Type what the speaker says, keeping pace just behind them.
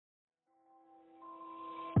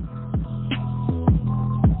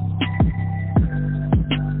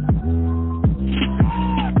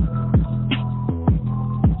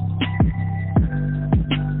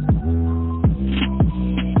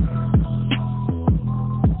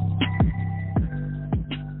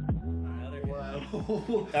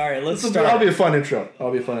All right, let's start. That'll be a fun intro.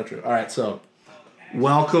 All right, so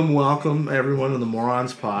welcome everyone to the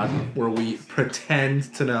MoreOns pod, where we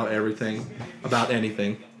pretend to know everything about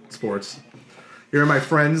anything sports. Here are my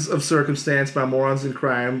friends of circumstance, my morons in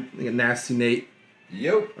crime. You got Nasty Nate.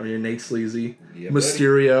 Yep. Or your Nate Sleazy. Yep,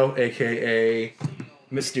 Mysterio, a.k.a.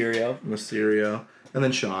 Mysterio. And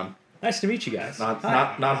then Sean. Nice to meet you guys. Not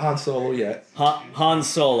Han Solo yet. Han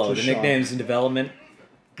Solo. Just the Sean. nickname's in development.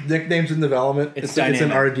 Nicknames in development. It's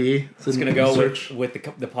an RD. It's going to go with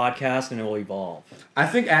the podcast, and it will evolve. I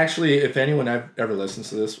think actually, if anyone ever listens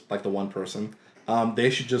to this, like the one person, they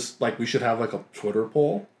should just we should have like a Twitter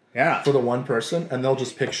poll. Yeah. For the one person, and they'll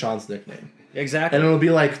just pick Sean's nickname. Exactly. And it'll be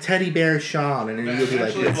like Teddy Bear Sean, and then you'll be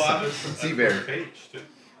like, it's T-Bear.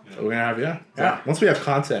 We're gonna have yeah. Once we have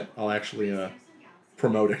content, I'll actually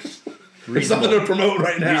promote it. There's Reasonable. something to promote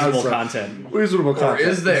right now. Reasonable content. Reasonable content. Or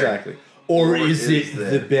is there? Exactly. Or is it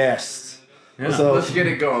the best? Yeah. So let's get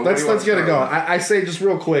it going. Let's get it going. I say just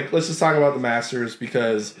real quick. Let's just talk about the Masters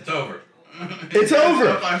because it's over. It's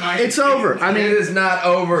over. It's over. I mean, it is not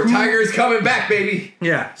over. Tiger's coming back, baby.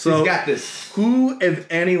 Yeah. So he's got this. Who, if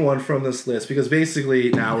anyone, from this list? Because basically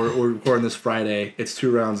now we're recording this Friday. It's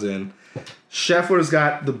 2 rounds in. Scheffler's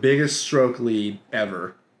got the biggest stroke lead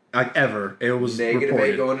ever. Like ever. It was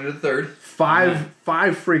 -8 going into third. Five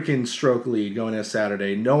freaking stroke lead going into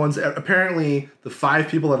Saturday. No one's apparently the 5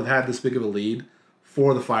 people that have had this big of a lead.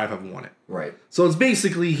 4 of the 5 have won it. Right. So it's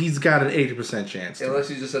basically he's got an 80% chance. Unless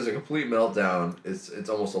he just has a complete meltdown, it's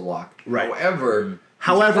almost a lock. Right. However,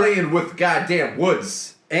 he's playing with goddamn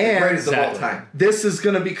Woods. And the greatest of all time. This is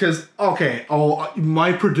gonna be because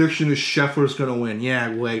my prediction is Scheffler's gonna win.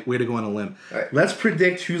 Yeah, way to go on a limb. Right. Let's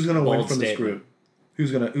predict who's gonna win from this group. Who's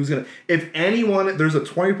gonna? If anyone, there's a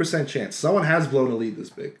 20% chance someone has blown a lead this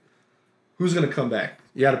big. Who's gonna come back?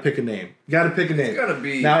 You got to pick a name. It's gotta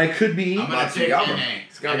be. Now it could be. I'm gonna take Matsuyama. NA.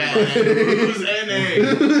 It's gotta be. Who's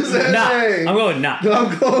NA? Who's that? Nah. I'm going nah.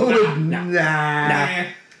 I'm going with Nah.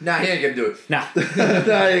 Nah, he ain't gonna do it. Nah.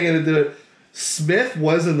 Nah, he ain't gonna do it. Smith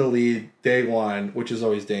was in the lead day one, which is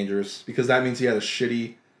always dangerous because that means he had a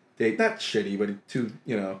shitty day. Not shitty, but 2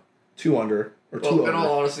 under or 2 over. In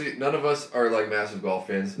all honesty, none of us are like massive golf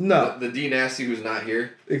fans. No. The D Nasty who's not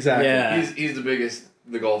here. Exactly. Yeah. He's the biggest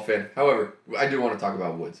golf fan. However, I do want to talk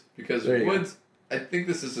about Woods because Woods. I think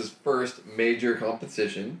this is his first major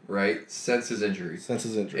competition, right? Since his injury.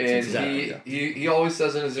 And exactly, he always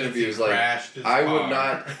says in his interviews like, I would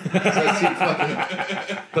not. Since he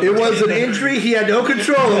fucking, it was an injury he had no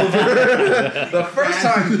control over. The first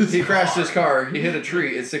time he crashed his car, he hit a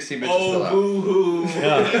tree and 16 bitches fell out. boo-hoo.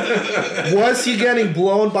 Yeah. Was he getting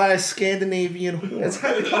blown by a Scandinavian horn? It's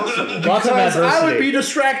highly possible. Lots of Because I would adversity. be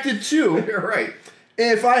distracted too You're right.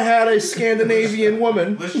 if I had a Scandinavian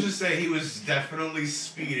woman. Let's just say he was definitely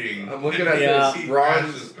speeding. I'm looking at Yeah. this. He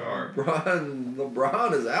crashed his car.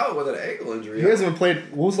 LeBron is out with an ankle injury. He hasn't played.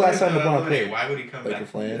 What was the last time LeBron played? Why would he come Like back?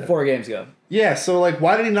 for playing? 4 games ago. Yeah, so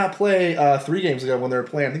why did he not play 3 games ago when they were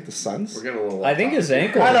playing? I think the Suns. We're getting a little. I think his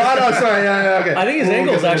ankle. I know. Sorry, yeah, okay. I think his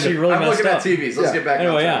ankle's actually really I'm messed looking up. at TVs. Let's get back.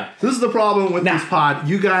 Anyway, on yeah. track. This is the problem with Nah. this pod.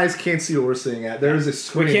 You guys can't see what we're seeing at. There's a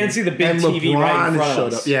screen. We can't see the big and TV right in LeBron front of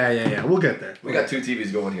showed us. up. Yeah. We'll get there. We got 2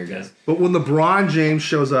 TVs going here, guys. But when LeBron James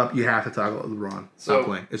shows up, you have to talk about LeBron. Stop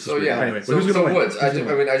playing. It's just weird. Anyway, So, but who's gonna win? Woods. I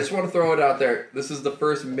just want to throw it out there. This is the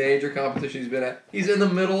first major competition he's been at. He's in the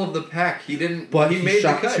middle of the pack. He didn't. But he he made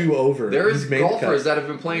shot the cut. 2 over. There He's is made the golfers cut. that have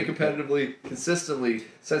been playing competitively, consistently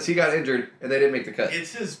since he got injured, and they didn't make the cut.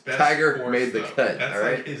 It's his best Tiger course, made the though. cut, That's all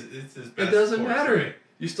right? like it's his best It doesn't course, matter. right?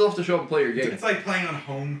 You still have to show up and play your game. It's like playing on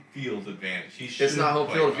home field advantage. He should It's not home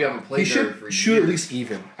play field if you well. haven't played He there should for shoot years. at least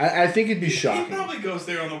even. I think it'd be He shocking. probably goes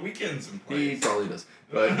there on the weekends and plays. He probably does,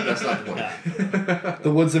 but that's not the point.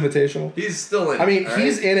 The Woods Invitational. He's still in. I mean, all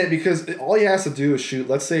he's right? in it because all he has to do is shoot.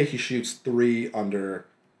 Let's say he shoots 3 under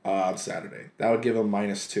on Saturday. That would give him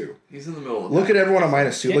 -2. He's in the middle of Look at everyone on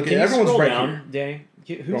 -2. Can, Look can at you everyone's scroll right down, here. Danny?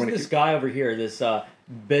 Who's want me to this guy over here? This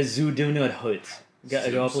Bezudunudhut. Go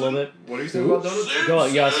up a little bit. What are you saying about donuts? Go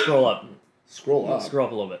up. Yeah, scroll up. Scroll up. Scroll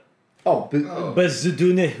up a little bit. Oh, Bezudunudhut.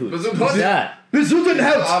 Bezudunudhut? Who's that?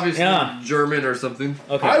 Bezudenhout. Obviously Yeah. German or something.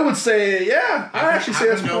 Okay. I would say, yeah. I actually say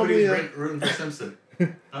that's probably. nobody's rooting for Simpson.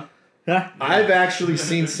 I've actually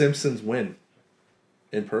seen Simpsons win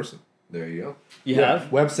in person. There you go. You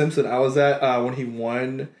have? Webb Simpson. I was at when he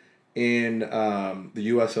won in the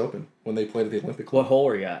U.S. Open when they played at the Olympic Club. What hole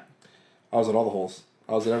are you at? I was at all the holes.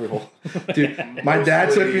 I was at every hole. Dude, my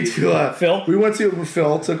dad took me to Phil? We went to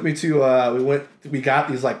Phil took me to we got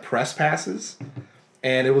these like press passes.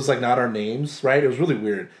 And it was like not our names, right? It was really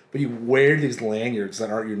weird. But you wear these lanyards that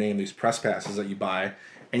aren't your name, these press passes that you buy,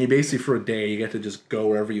 and you basically for a day you get to just go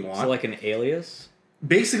wherever you want. So like an alias?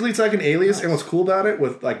 basically it's like an alias, and what's cool about it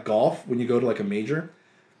with like golf, when you go to like a major,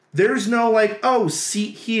 there's no like, oh,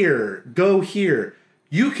 seat here, go here.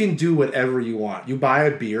 You can do whatever you want. You buy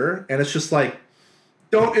a beer, and it's just like,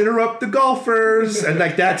 don't interrupt the golfers, and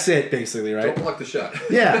like that's it basically, right? Don't block the shot.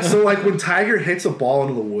 Yeah, so like when Tiger hits a ball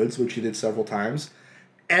into the woods, which he did several times,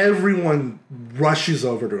 everyone rushes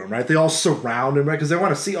over to him, right? They all surround him, right? Because they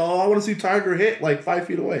want to see, I want to see Tiger hit like 5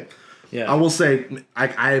 feet away. Yeah. I will say,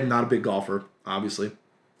 I am not a big golfer, obviously,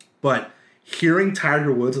 but hearing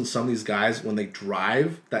Tiger Woods and some of these guys when they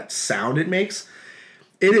drive, that sound it makes,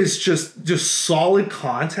 it is just solid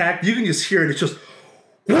contact. You can just hear it. It's just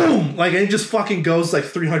boom, like it just fucking goes like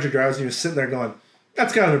 300 yards, and you're sitting there going,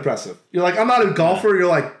 "That's kind of impressive." You're like, I'm not a golfer. You're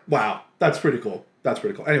like, wow, that's pretty cool. That's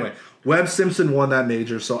pretty cool. Anyway, Webb Simpson won that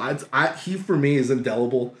major, so he for me is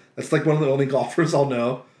indelible. That's like one of the only golfers I'll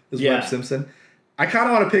know is Webb Simpson. I kind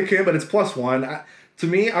of want to pick him, but it's +1. To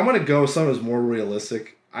me, I'm going to go with someone who's more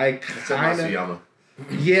realistic. Matsuyama.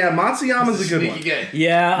 Yeah, Matsuyama's a good one. Again.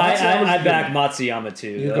 Yeah, Matsuyama's I good. back Matsuyama too.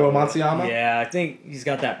 You go with Matsuyama? Yeah, I think he's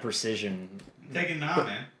got that precision. Taking nah,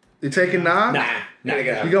 man. You taking nah? Nah.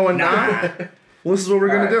 You going nah? Well, this is what we're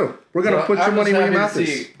going to do. We're going to put your money where your mouth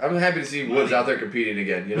is. I'm happy to see Woods out there competing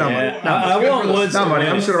again. You know? No money. I want Woods. Not money.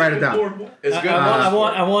 I'm just going to write it down. It's good.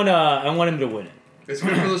 I want him to win it. It's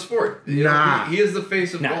good for the sport. You know, he is the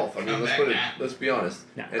face of golf. I mean, let's be honest.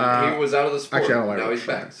 And he was out of the sport. Actually, I don't like now it. he's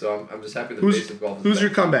back. So I'm just happy the face of golf is Who's back.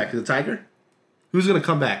 your comeback? Is it Tiger? Who's going to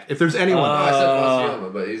come back? If there's anyone. I said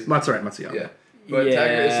Matsuyama, but he's... Matsuyama. Yeah. But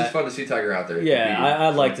Tiger, it's just fun to see Tiger out there. Yeah,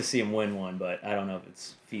 I'd like to see him win one, but I don't know if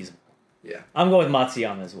it's feasible. Yeah. I'm going with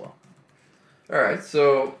Matsuyama as well. All right,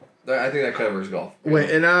 so I think that covers golf. Wait,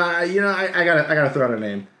 and I gotta throw out a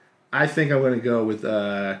name. I think I'm going to go with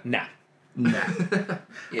Nah.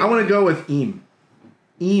 I want to go with Im.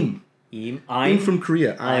 Im from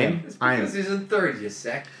Korea. It's because he's in third, you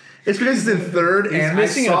sack. It's because he's in third, He's and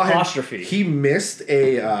missing I saw an apostrophe. He missed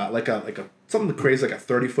a like a something crazy like a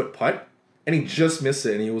 30-foot putt, and he just missed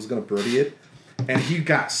it, and he was gonna birdie it, and he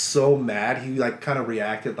got so mad he like kind of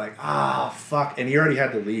reacted like fuck, and he already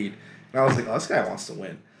had the lead, and I was like, this guy wants to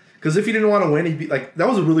win, because if he didn't want to win, he'd be like, that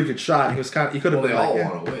was a really good shot. He was he could have been They like, all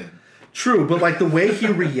want to win. True, but like the way he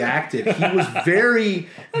reacted, he was very.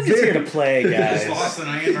 I'm just here to play, guys.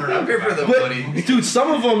 I'm here for the money. Dude,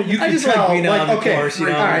 some of them you can just tell. like being out on the course, you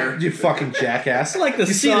know? all right, you fucking jackass. Like the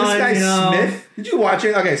you see this sun, guy you know? Smith? Did you watch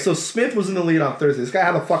it? Okay, so Smith was in the lead on Thursday. This guy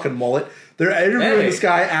had a fucking mullet. They're interviewing this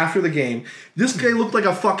guy after the game. This guy looked like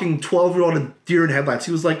a fucking 12-year-old in deer in headlights.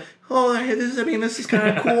 He was like, this is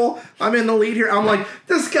kind of cool. I'm in the lead here. I'm like,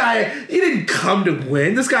 this guy, he didn't come to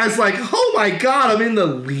win. This guy's like, oh my God, I'm in the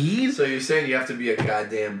lead. So you're saying you have to be a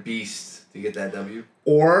goddamn beast to get that W?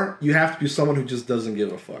 Or you have to be someone who just doesn't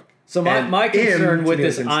give a fuck. So my concern with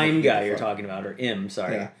this Im guy you're talking about, or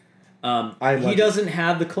sorry. Yeah. He doesn't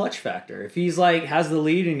have the clutch factor. If he's like has the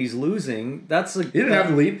lead and he's losing, that's like he didn't have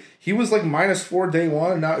the lead. He was like -4 day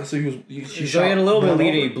one. Now, so he was. So he had a little bit of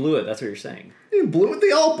lead and he blew it. That's what you're saying. He blew it.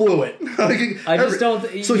 They all blew it. I just don't.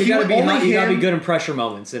 So you gotta be him, good in pressure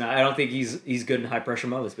moments, and I don't think he's good in high pressure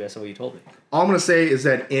moments. Based on what you told me. All I'm gonna say is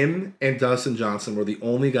that Im and Dustin Johnson were the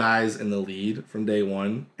only guys in the lead from day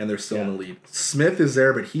one, and they're still in the lead. Smith is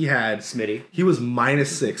there, but he had Smitty. He was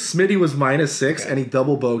 -6. Smitty was -6, and he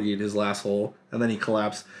double bogeyed his last hole, and then he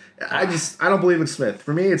collapsed. I don't believe in Smith.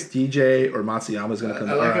 For me, it's DJ or Matsuyama's gonna come.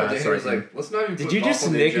 I like how Daniel's like, let's not even. Did you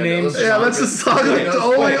just nickname? Yeah, let's just talk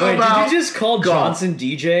only about. Did you just call Johnson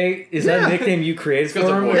DJ? Is that a nickname you created for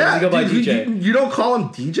him? Or does he go by DJ? You don't call him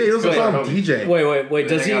DJ. He doesn't call him DJ. Wait.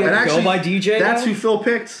 Does he go by DJ? That's who Phil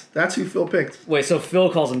picked. Wait, so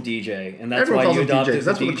Phil calls him DJ, and that's Everyone why you adopted DJs.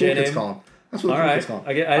 That's the what DJ the cool kids name? call him. That's what All the right. kids call him.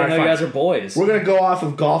 I didn't know you guys are boys. We're gonna go off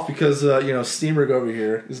of golf because Steamberg over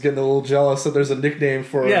here is getting a little jealous that there's a nickname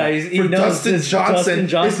for he knows Dustin Johnson.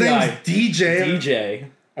 His name's guy. DJ. DJ.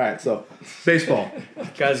 All right, so baseball.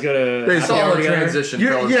 Guys, go to Baseball. Solid transition.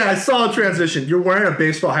 I saw a transition. You're wearing a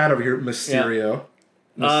baseball hat over here, Mysterio.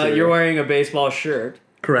 You're wearing a baseball shirt.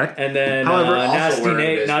 Correct. And then However, Nasty wearing a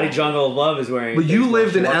Nate, baseball Naughty shirt. Jungle of Love is wearing. But you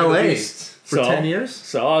lived in LA for So? 10 years.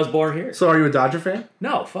 So I was born here. So are you a Dodger fan?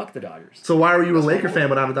 No, fuck the Dodgers. So why were you a Laker fan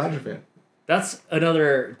but not a Dodger fan? That's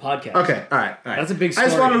another podcast. Okay, all right. That's a big I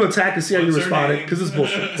just story. wanted to attack to see how you What's her responded name? because it's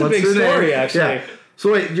bullshit. It's a big story, actually. Yeah.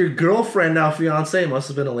 So wait, your girlfriend, now fiance, must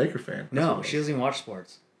have been a Laker fan. No, she doesn't even watch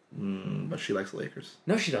sports. But she likes the Lakers.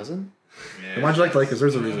 No, she doesn't. And why'd you like the Lakers?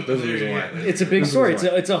 There's a reason. There's a reason why. It's a big story.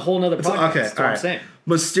 It's a whole nother podcast. Okay, That's what all I'm right. saying.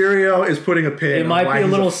 Mysterio is putting a pin. It might on why be a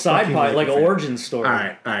he's little side fucking pod, like Laker an fan. origin story.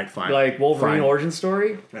 All right, fine. Like Wolverine Fine. origin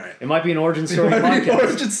story. All right. It might be an origin story An podcast.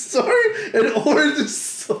 origin story. An origin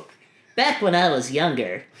story. Back when I was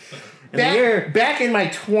younger. back in my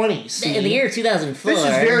 20s. In the year 2004. This is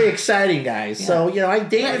very exciting, guys. Yeah. So, I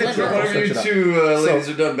dated a girl. Whenever you two ladies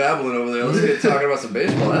are done babbling over there, let's get talking about some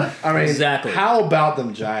baseball, huh? I mean, exactly. How about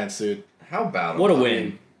them Giants, dude? How about them? What a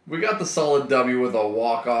win. We got the solid W with a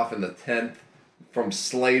walk-off in the 10th from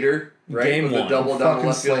Slater, right? Game with one. the double down the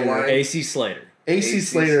left field line. AC Slater. AC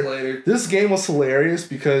Slater. This game was hilarious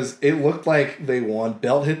because it looked like they won.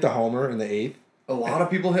 Belt hit the homer in the 8th. A lot of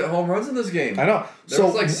people hit home runs in this game. I know. There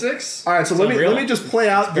was like 6. All right, so let me just play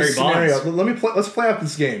out this scenario. Let's play out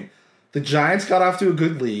this game. The Giants got off to a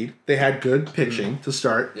good lead. They had good pitching to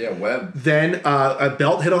start. Yeah, Webb. Then a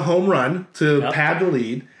Belt hit a home run to pad the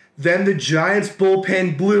lead. Then the Giants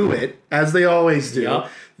bullpen blew it, as they always do. Yep.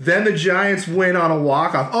 Then the Giants win on a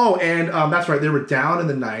walk-off. Oh, and that's right. They were down in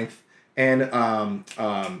the 9th, and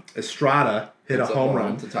Estrada hit a home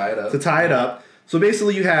run to tie it up. So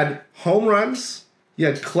basically you had home runs, you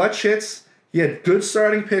had clutch hits, you had good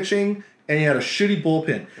starting pitching, and you had a shitty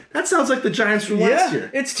bullpen. That sounds like the Giants from last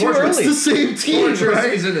year. It's too early. It's the same team,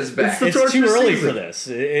 right? Season is back. It's too early for this.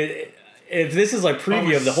 If this is like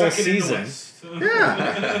preview of the whole season.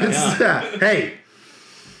 Yeah. Hey.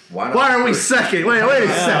 Why are we second? Wait a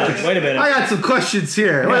second. Wait a minute. I got some questions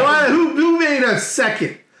here. Wait, who made us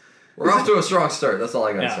second? We're off to a strong start. That's all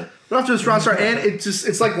I got to say. We're off to a strong start, and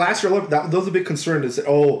it's like last year. Look, that was a big concern. To say,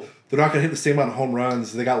 they're not going to hit the same amount of home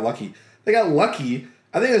runs. They got lucky.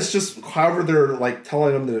 I think it's just however they're like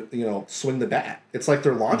telling them to swing the bat. It's like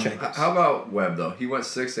they're launching. How about Webb though? He went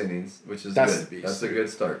 6 innings, which is good. That's a good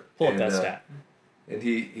start. Pull up that stat. And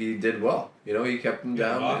he did well. He kept them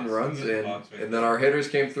down in runs, and then our hitters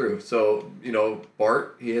came through. So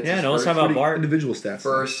Bart, he hits. Yeah, let's talk about Bart. Individual stats.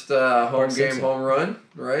 First home run,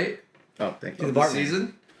 right? Oh, thank you. Of the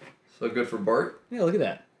season. So good for Bart. Yeah, look at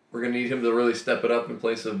that. We're gonna need him to really step it up in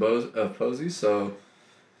place of Posey. So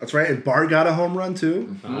that's right. And Bart got a home run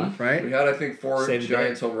too, right? We had I think 4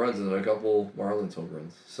 Giants home runs and a couple Marlins home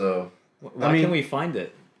runs. So why can we find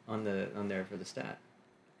it on there for the stat?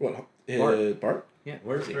 What Bart? Yeah,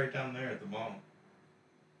 where is he? Right down there at the bottom.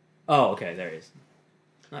 Oh, okay, there he is.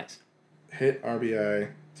 Nice. Hit RBI,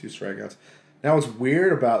 2 strikeouts. Now, what's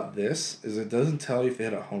weird about this is it doesn't tell you if you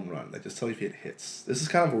hit a home run. They just tell you if you hit hits. This is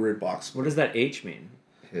kind of a weird box. What does that H mean?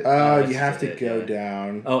 You have to go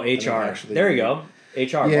down. Oh, HR. There you go.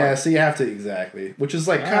 HR. Yeah, so you have to, exactly. Which is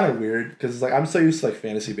like kind of weird because like I'm so used to like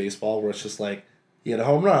fantasy baseball where it's just like he had a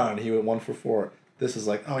home run, he went 1 for 4. This is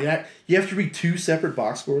like, yeah, you have to read 2 separate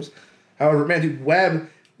box scores. However, man, dude,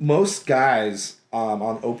 Webb, most guys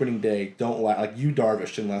on opening day don't like Yu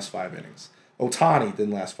Darvish didn't last 5 innings. Ohtani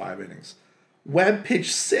didn't last 5 innings. Webb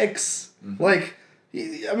pitched 6. Mm-hmm. Like,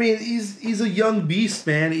 he's a young beast,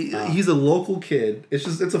 man. He's a local kid. It's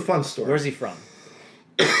a fun story. Where's he from?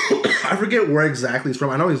 I forget where exactly he's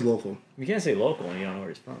from. I know he's local. You can't say local when you don't know where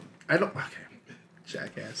he's from. I don't. Okay,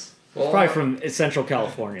 jackass. Well, probably from Central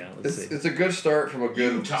California. It's a good start from a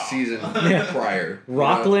good season prior.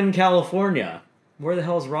 Rockland, California. Where the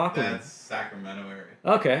hell is Rockland? That's Sacramento area.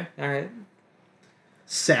 Okay, all right.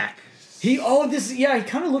 Sac. He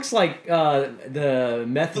kind of looks like the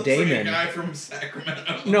Meth Damon. Like a guy from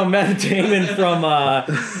Sacramento. No, Meth Damon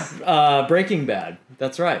from Breaking Bad.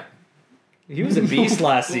 That's right. He was a beast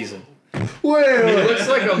last season. Wait. He looks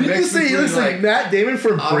like a mix between he looks like Matt Damon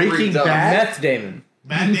from Breaking Bad. Meth Damon.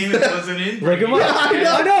 Matt Damon wasn't in. Look him up.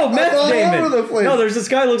 Yeah, I know. Meth all Damon. over the place. No, there's this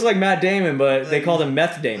guy who looks like Matt Damon, but they called him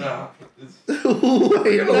Meth Damon. No.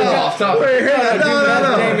 Wait, off topic.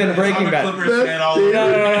 Meth Damon Breaking I'm a Bad. Clippers fan all over.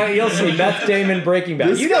 No, you'll see. Meth Damon Breaking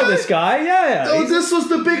Bad. You know this guy, yeah. Oh, this was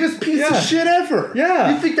the biggest piece of shit ever.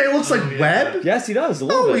 Yeah. You think that looks like Webb? Yes, he does. A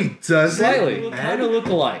little No, bit. he doesn't. Slightly. Kind of look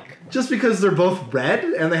alike. Just because they're both red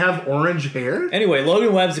and they have orange hair? Anyway,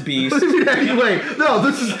 Logan Webb's a beast. Anyway, no,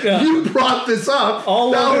 this is you brought this up.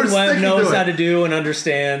 All Now Logan we're Webb sticking knows to how it. to do and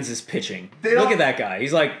understands is pitching. Look at that guy.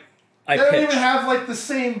 He's like, I They don't pitch. even have like the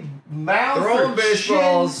same mouth. Throwing or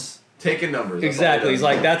baseballs, taking numbers. Exactly. He's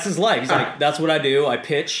like, that's his life. He's like, that's what I do. I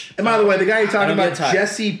pitch. And by the way, the guy you're talking don't get about, tired.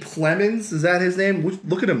 Jesse Plemons, is that his name?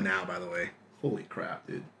 Look at him now, by the way. Holy crap,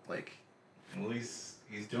 dude! Like, Well, he's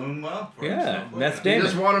doing well for Yeah, himself. Meth He Damon.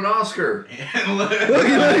 just won an Oscar. look at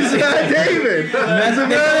this guy, David. That's a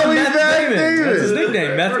man. Meth Damon. That's his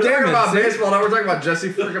nickname. Meth We're talking about Damon. baseball. Now we're talking about Jesse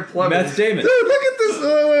freaking Plemons. Meth Damon. Dude, look at this.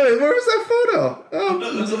 Wait. Where was that photo?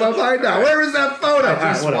 Oh, this is my mind now. Where is that photo? I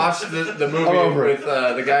just Alright, watched the I'm movie over it. with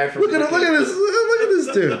the guy from. Look at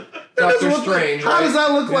this dude. Doctor Strange. How does right?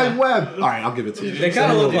 that look like Webb? All right, I'll give it to you. They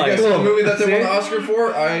kind of look You like. guys see the movie that they See? won the Oscar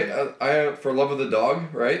for? I for Love of the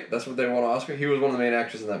Dog, right? That's what they won an Oscar. He was one of the main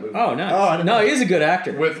actors in that movie. Oh, nice. Oh, I didn't No, know. he is a good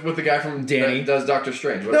actor. With the guy from Danny. that does Doctor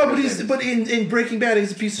Strange. No, but in Breaking Bad,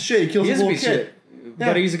 he's a piece of shit. He kills He a is a little piece of kid. shit.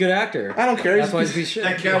 but he's a good actor. I don't care. That's why he's a piece of shit.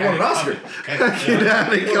 That kid won an Oscar.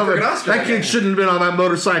 That kid shouldn't have been on that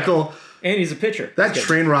motorcycle. And he's a pitcher. That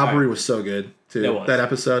train robbery was so good, too. It was. That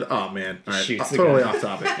episode. Oh, man. All right. Shoots the Totally guy. off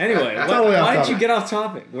topic. Anyway, why did you get off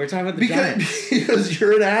topic? We're talking about the Giants. Because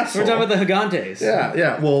you're an asshole. We're talking about the Gigantes.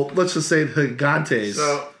 Yeah. Well, let's just say the Gigantes.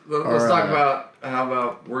 So let's talk about how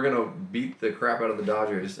about we're gonna beat the crap out of the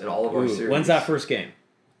Dodgers in all of our series. When's that first game?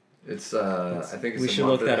 It's I think it's we a should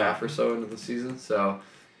month look and a that half up. or so into the season. So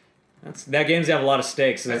That game's have a lot of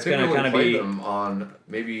stakes. So I it's think going to we kind of played be. them on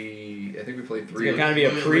maybe I think we played It's 3. going to kind of be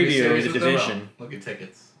a preview series of the with them? division. Look at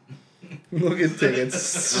tickets. Look at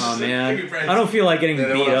tickets. Oh man, Ticket price. I don't feel like getting Yeah,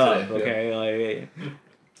 they beat went up up. today, Okay,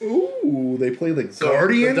 Ooh, they play the So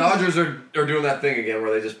Guardians. the Dodgers are doing that thing again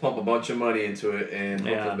where they just pump a bunch of money into it and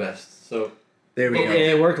hope for the best. So There we like go.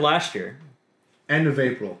 it worked last year. End of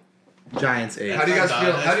April. Giants 8. how do you guys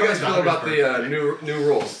feel? That's How do you guys probably feel about Dodgers the new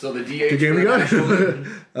rules? So the DH. Good game for we the National League.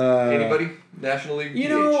 got. Anybody? National League. You DH.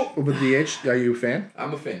 know, With DH, are you a fan?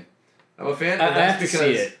 I'm a fan. I'm a fan, I and that's have to see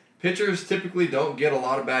because it. pitchers typically don't get a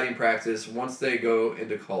lot of batting practice once they go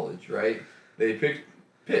into college, right? They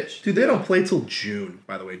pitch. Dude, they don't play till June,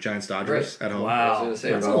 by the way. Giants Dodgers at home. I wow, was gonna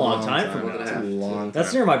say, that's a about long time from month and a now. half. That's a long That's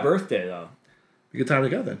time. near my birthday though. Good time to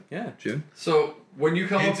go then. Yeah. June. So when you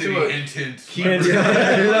come up to a Hint.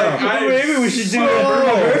 Maybe we should do it for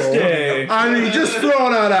my birthday. I mean, just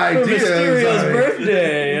throwing out For ideas. Mysterio's I mean.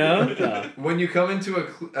 birthday, you know? when you come into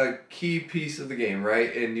a key piece of the game,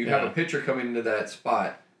 right, and you have Yeah. a pitcher coming into that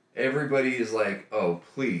spot, everybody is like, "Oh,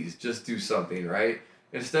 please, just do something," right?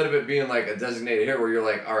 Instead of it being like a designated hitter, where you're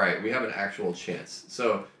like, "All right, we have an actual chance."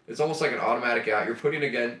 So it's almost like an automatic out. You're putting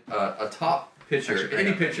a top pitcher, Actually,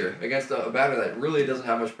 any pitcher, against a batter that really doesn't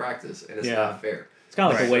have much practice, and it's Yeah. not fair. It's kind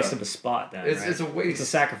of like Right. a waste of a spot then. It's right? it's a waste. It's a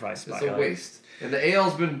sacrifice spot. It's a waste. And the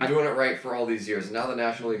AL's been doing it right for all these years, and now the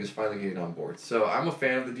National League is finally getting on board. So I'm a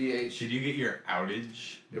fan of the DH. Should you get your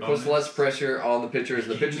outage? It puts less pressure on the pitchers,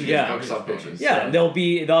 and the pitchers Yeah. get focused on pitching. Yeah, So,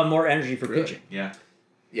 they'll have more energy for Really? pitching. Yeah.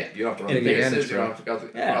 yeah, you don't have to run Take the bases. advantage, You don't have to go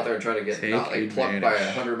Yeah. out there and try to get Take not like plucked by a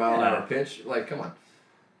advantage. 100-mile-an-hour Yeah. pitch. Like, come on,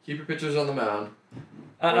 keep your pitchers on the mound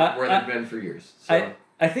I- where I- they've been for years. So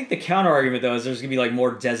I think the counter argument though is there's gonna be like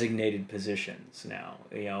more designated positions now.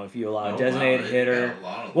 You know, if you allow a designated hitter,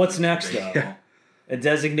 what's next though? Yeah. A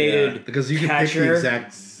designated because you can catcher. pick the exact.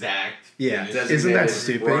 Exact. Yeah. designated Isn't that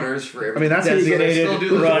stupid? runners for every. I mean, that's how you get. Designated Still do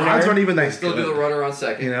the The runner. odds aren't even They that still do the good. runner on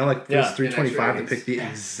second. You know, like Yeah. first 325 to extra pick the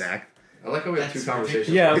innings. exact. I like how we have That's two conversations.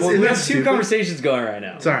 Yeah, well, Isn't we that have two stupid? conversations going right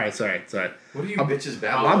now. Sorry. What are you I'm- bitches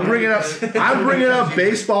babbling I'm about? bringing up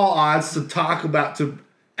baseball odds to talk about to. You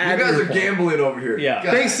add guys your are point. gambling over here. Yeah.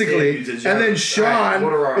 God Basically, damn, you just and then jumped. All right,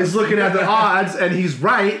 what are Sean our is looking at the odds and he's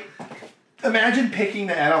right. Imagine picking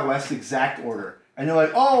the NL West exact order, and you're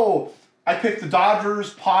like, "Oh, I picked the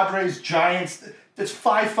Dodgers, Padres, Giants." That's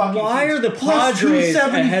 5 fucking. Why teams. are the Plus Padres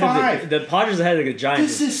ahead 275. of the Padres ahead of the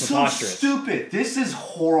Giants? This is so preposterous. stupid. This is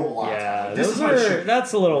horrible. odds. Yeah, this those is what are, should-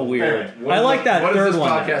 that's a little weird. What I is like the- that what does third this one.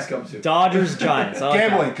 podcast though. come to? Dodgers Giants. I like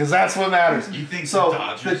gambling that. because that's what matters. You think So the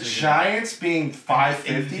Dodgers are the gonna- Giants being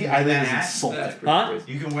 550, I think is That's insulting. pretty Huh?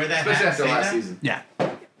 crazy. You can wear that Especially hat and after say last that? season. Yeah.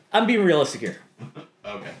 I'm being realistic here.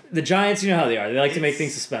 Okay. The Giants, you know how they are. They like to make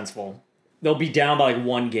things suspenseful. They'll be down by like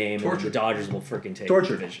one game, and Torture. the Dodgers will freaking take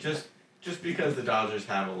Torture. the division. Just because the Dodgers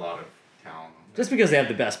have a lot of talent. Just because they have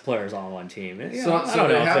the best players on one team. Yeah, So, I so don't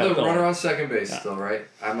they know if have the they'll- runner on second base Yeah. still, right?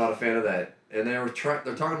 I'm not a fan of that. And they're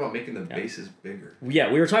talking about making the bases bigger.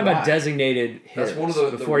 Yeah, we were talking about Why? designated hitters That's one of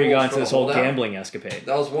the before you got rules into for this the whole holdout. gambling escapade.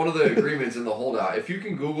 That was one of the agreements in the holdout. If you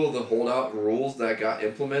can Google the holdout rules that got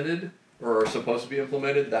implemented or are supposed to be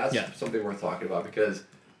implemented, that's Yeah. something worth talking about because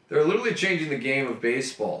they're literally changing the game of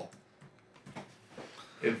baseball.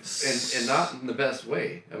 And not in the best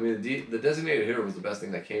way. I mean, the designated hitter was the best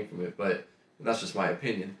thing that came from it, but that's just my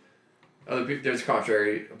opinion. Other people, there's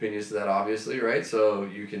contrary opinions to that, obviously, right? So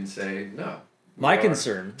you can say no. My We are-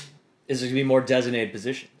 concern is there's going to be more designated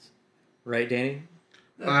positions. Right, Danny?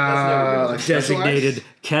 That's never been. Like Designated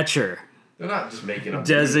catcher. They're not just making up.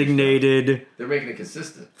 Designated They're making it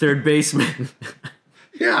consistent. third baseman.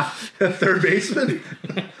 Yeah, a third baseman.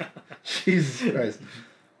 Jesus Christ.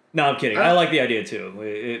 No, I'm kidding. I like the idea too.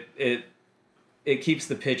 It keeps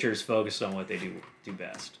the pitchers focused on what they do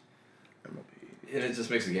best. And it just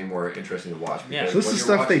makes the game more interesting to watch. Yeah. Because So this when is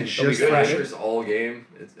you're stuff they watching some just good added. hitters all game.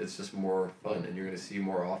 It's just more fun, and you're going to see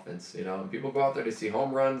more offense. You know, and people go out there to see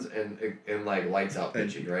home runs and like lights out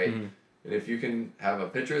pitching, right? Mhm. And if you can have a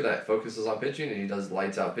pitcher that focuses on pitching and he does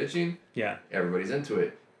lights out pitching, Yeah. everybody's into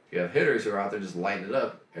it. If you have hitters who are out there just lighting it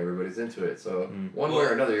up, everybody's into it. So one way Well,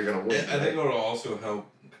 or another, you're going to win. I think it'll also help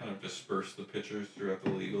kind of disperse the pitchers throughout the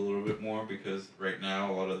league a little bit more because right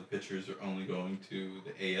now a lot of the pitchers are only going to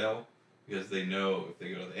the AL because they know if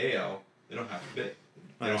they go to the AL, they don't have to hit.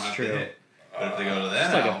 They don't have to hit. But if they go to the NL,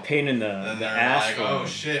 it's like a pain in the ass. Like, oh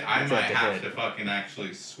shit, I might have to fucking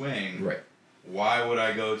actually swing. Right. Why would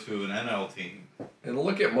I go to an NL team? And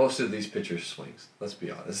look at most of these pitchers' swings. Let's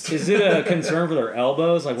be honest. Is it a concern for their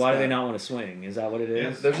elbows? Like, why do they not want to swing? Is that what it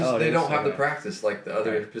is? Yeah, they don't have the practice like the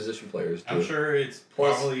other position players do. I'm sure it's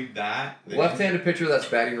probably that. Left-handed pitcher that's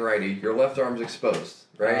batting righty, your left arm's exposed,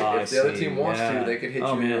 right? If the other team wants to, they could hit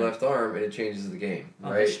you in your left arm, and it changes the game,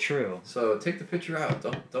 right? That's true. So take the pitcher out.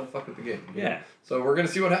 Don't fuck with the game. Yeah. So we're gonna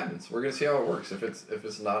see what happens. We're gonna see how it works. If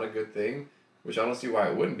it's not a good thing, which I don't see why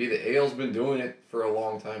it wouldn't be. The AL's been doing it for a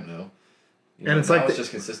long time now. And it's like it's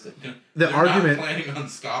just consistent. They're argument. Not planning on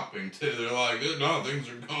stopping too. They're like, no, things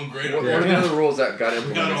are going great. What are the other rules that got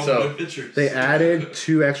implemented? So they added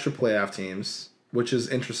 2 extra playoff teams, which is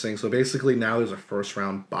interesting. So basically now there's a first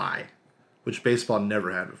round bye, which baseball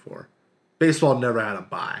never had before. Baseball never had a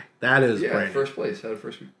bye. That is brand first place had a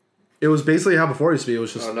first week. It was basically how before it used to be. It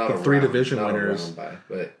was just the 3 division winners.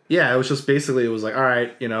 Yeah, it was just basically, it was like, all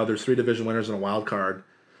right, there's 3 division winners and a wild card.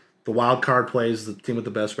 The wild card plays the team with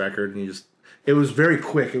the best record, and it was very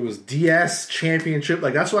quick. It was DS championship.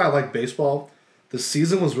 Like, that's why I like baseball. The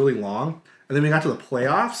season was really long, and then we got to the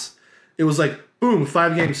playoffs. It was like, boom,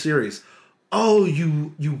 5-game series. Oh,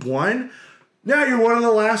 you won? Now you're one of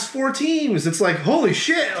the last 4 teams. It's like, holy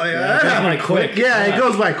shit. Like, it goes by quick. Yeah, it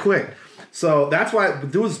goes by quick. So that's why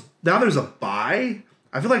now there's a bye.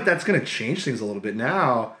 I feel like that's going to change things a little bit.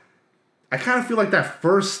 Now, I kind of feel like that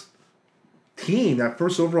first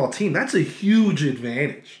overall team, that's a huge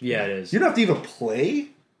advantage. Yeah, it is. You don't have to even play.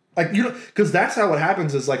 Like, because that's how what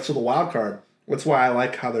happens is, like, so the wild card, that's why I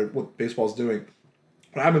like what baseball's doing.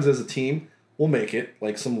 What happens is a team will make it,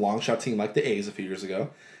 like some long shot team like the A's a few years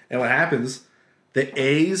ago. And what happens, the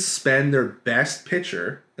A's spend their best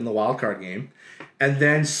pitcher in the wild card game, and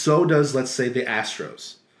then so does, let's say, the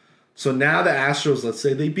Astros. So now the Astros, let's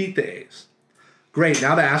say they beat the A's. Great,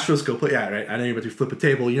 now the Astros go play. Yeah, right. I know you're about to flip a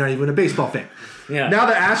table. You're not even a baseball fan. Yeah. Now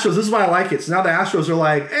the Astros, this is why I like it. So now the Astros are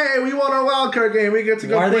like, hey, we won our wild card game. We get to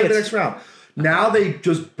go play the next round. Now they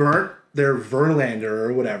just burnt their Verlander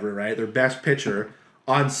or whatever, right? Their best pitcher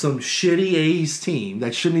on some shitty A's team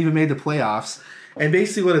that shouldn't even made the playoffs. And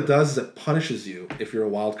basically what it does is it punishes you if you're a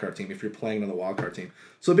wild card team, if you're playing on the wild card team.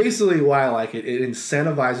 So basically why I like it, it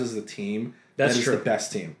incentivizes the team that is the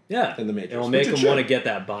best team in the majors. It will make them want to get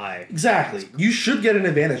that bye. Exactly. You should get an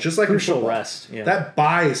advantage, just like crucial in football. Rest. Yeah. That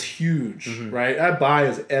bye is huge, right? That bye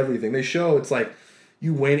is everything. They show it's like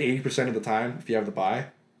you win 80% of the time if you have the bye.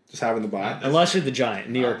 Just having the bye. Unless you're the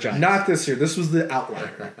New York Giants. Not this year. This was the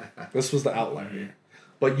outlier. This was the outlier here.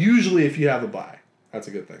 But usually if you have a bye, that's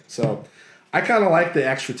a good thing. So I kind of like the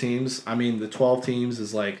extra teams. I mean, the 12 teams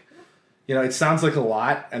is like, it sounds like a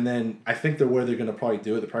lot. And then I think where they're going to probably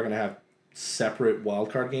do it, they're probably going to have separate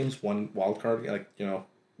wildcard games, one wildcard, like,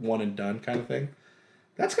 one and done kind of thing.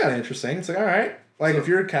 That's kind of interesting. It's like, all right. Like, if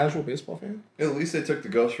you're a casual baseball fan. At least they took the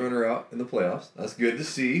ghost runner out in the playoffs. That's good to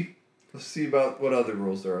see. Let's see about what other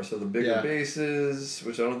rules there are. So the bigger bases,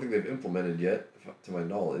 which I don't think they've implemented yet, to my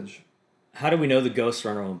knowledge. How do we know the ghost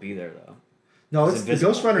runner won't be there, though? No, the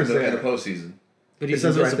ghost runner's there. In the postseason. But it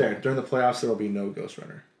says right there. During the playoffs, there will be no ghost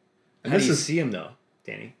runner. And how do you see him, though,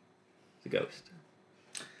 Danny? The ghost.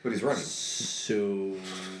 But he's running. So you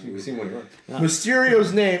can see him when he runs.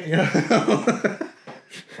 Mysterio's name,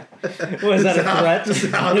 Was that a threat?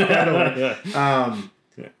 Just out right away.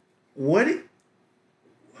 What?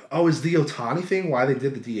 Is the Ohtani thing why they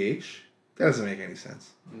did the DH? That doesn't make any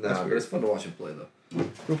sense. No, but it's fun to watch him play, though.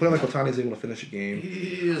 We'll play like Ohtani's able to finish a game.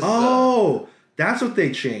 He is, That's what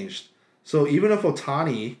they changed. So even if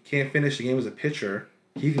Ohtani can't finish the game as a pitcher,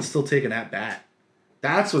 he can still take an at-bat.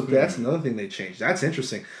 That's another thing they changed. That's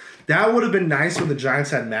interesting. That would have been nice when the Giants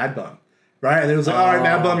had Mad Bum, right? And it was like, all right,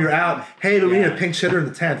 Mad Bum, you're out. Hey, but we need a pinch hitter in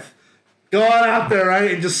the 10th. Go on out there, right,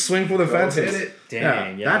 and just swing for the fences. Hit it.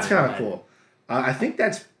 Dang, that's kind of cool. I think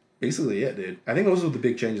that's basically it, dude. I think those were the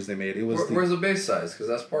big changes they made. Where's the base size? Because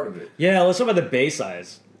that's part of it. Yeah, let's talk about the base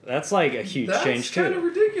size. That's like a huge change too. That's kind of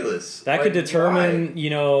ridiculous. That could determine,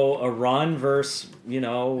 a run versus, an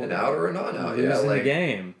out or a non-out. Losing the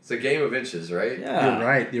game. It's a game of inches, right? Yeah. You're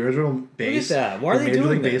right. The original base. Look at that. Why are they doing Major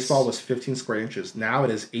League this? Baseball was 15 square inches. Now it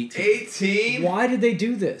is 18. 18? Why did they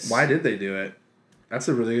do this? Why did they do it? That's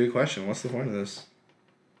a really good question. What's the point of this?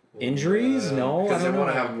 Injuries? No, because they want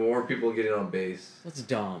to have more people getting on base. That's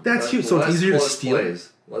dumb. That's huge. So it's easier to steal.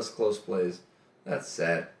 Less close plays. That's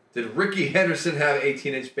sad. Did Ricky Henderson have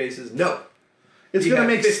 18-inch bases? No. It's going to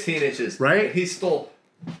make 15 inches. Right? He stole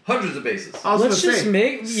Hundreds of bases. Let's just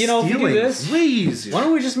make, if you do this, way easier. why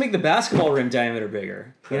don't we just make the basketball rim diameter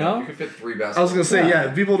bigger? You know? You can fit 3 basketballs. I was going to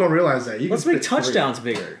say, people don't realize that. Let's make touchdowns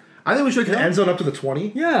bigger. I think we should make the end zone up to the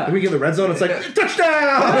 20. Yeah. And we get in the red zone, it's like,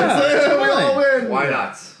 touchdown! We all win. Why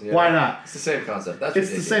not? Why not? It's the same concept.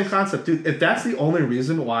 It's the same concept, dude. If that's the only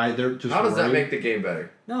reason why they're just How does that make the game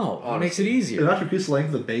better? No, it makes it easier. It actually increases the length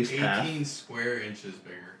of the base 18 path. 18 square inches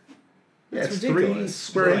bigger. Yeah, it's ridiculous.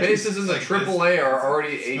 3 square inches. Bases in the AAA are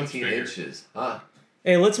already 18 inches. Huh?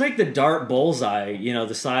 Hey, let's make the dart bullseye,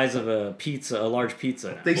 the size of a large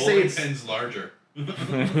pizza. They say it's pin's larger.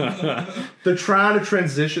 They're trying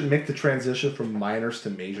to make the transition from minors to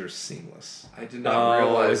majors seamless. I did not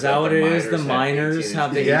realize is that what it is? The minors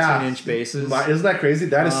have the 18-inch bases? Isn't that crazy?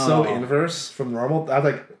 That is so inverse from normal. I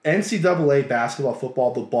like NCAA basketball,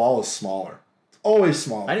 football, the ball is smaller. It's always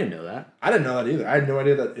smaller. I didn't know that. I didn't know that either. I had no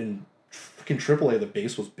idea that in freaking AAA the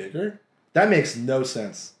base was bigger. That makes no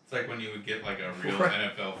sense. It's like when you would get like a real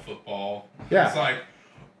NFL football. Yeah. It's like,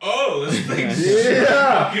 oh, this thing's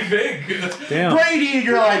fucking big. Damn. Brady, and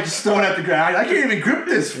you're like just throwing at the ground. I can't even grip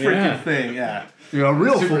this freaking thing. Yeah.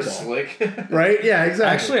 Real super football. Slick. Right? Yeah, exactly.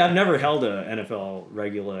 Actually, I've never held a NFL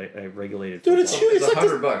regulated Dude, football. it's like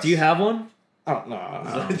 $100. Do you have one? Oh, no.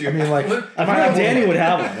 I mean, like, I feel like Danny would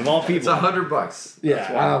have one, of all people. It's $100. Yeah,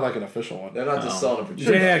 I have like an official one. They're not just selling it for cheap.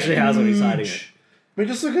 Danny actually has one. He's hiding it. I mean,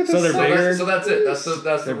 just look at this. So they're bigger. So that's it. That's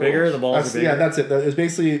they're the bigger. rules. The balls are bigger. Yeah, that's it. It's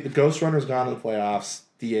basically the Ghost Runner's gone to the playoffs.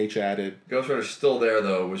 DH added. Ghost Rider's still there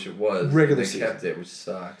though, which it was. Regular They season. kept it, which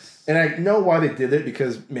sucks. And I know why they did it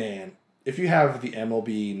because, man, if you have the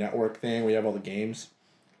MLB network thing where you have all the games,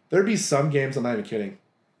 there'd be some games, I'm not even kidding.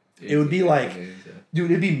 It would be like,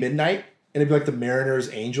 dude, it'd be midnight, and it'd be like the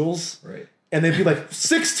Mariners Angels. Right. And they'd be like,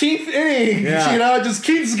 16th inning, Yeah. it just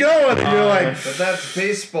keeps going. And you're like, But that's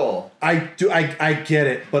baseball. I get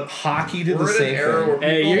it, but hockey did the same thing.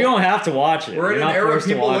 Hey, you don't have to watch it. We're in You're an not era where forced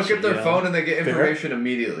to people watch look at their it, phone and they get information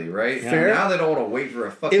immediately, right? Fair. Now they don't want to wait for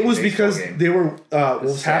a fucking It was baseball because game. they were, what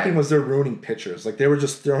was sad. happening was they're ruining pitchers. Like, they were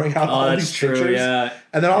just throwing out all that's these true, pitchers. yeah.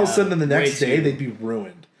 And then all of a sudden, the Way next day, too. they'd be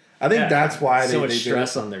ruined. I think that's why so they much did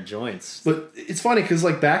stress it. on their joints. But it's funny because,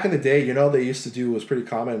 like, back in the day, they used to do, was pretty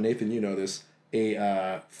common, and Nathan, you know this,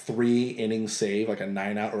 a 3-inning save, like a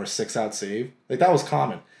 9-out or a 6-out save. Like, that was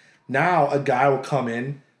common. Now, a guy will come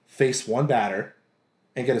in, face one batter,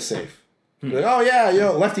 and get a save. Like, oh, yeah,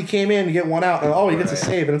 lefty came in to get one out, and he gets a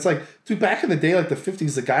save. And it's like, dude, back in the day, like the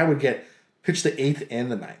 50s, the guy would pitch the 8th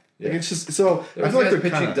and the 9th. Like, it's just, so, There I was feel like guys they're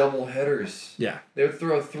pitching kinda, double headers. Yeah. They would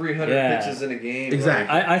throw 300 pitches in a game.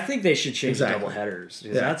 Exactly. I think they should change Exactly. double headers.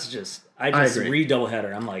 Yeah. That's just, I agree. read double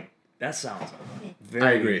header. I'm like, that sounds very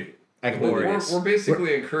I agree. glorious. We're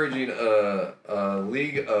basically encouraging a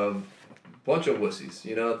league of bunch of wussies.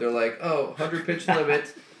 They're like, 100 pitch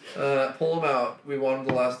limit, pull them out. We want them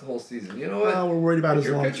to last the whole season. You know what? We're worried about his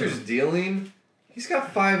Your long pitcher's term. dealing. He's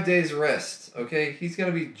got 5 days rest. Okay, he's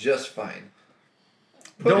gonna be just fine.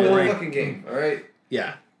 Put him in the fucking game. All right.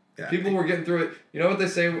 Yeah. People were getting through it. You know what they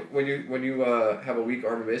say when you have a weak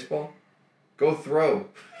arm in baseball? Go throw.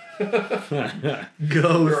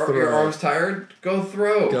 Your arm's tired? Go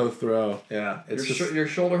throw. Go throw. Yeah. It's Your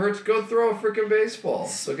shoulder hurts? Go throw a freaking baseball.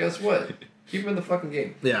 So guess what? Keep him in the fucking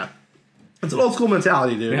game. Yeah. It's an old school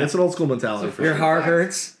mentality, dude. Yeah. It's an old school mentality. Your heart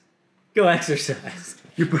hurts? Go exercise.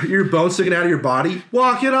 Your bone sticking out of your body?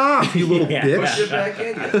 Walk it off, you little Push it bitch. back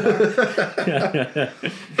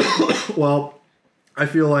in. Well, I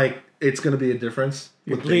feel like it's going to be a difference.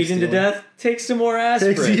 You're with bleeding to death? Take some more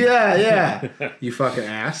aspirin. Yeah. You fucking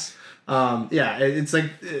ass. It's like,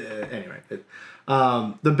 anyway.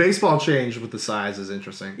 The baseball change with the size is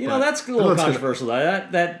interesting. That's a little controversial.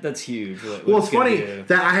 That's huge. It's funny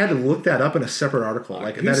that I had to look that up in a separate article.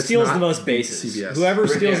 Who steals the most bases? CBS. Whoever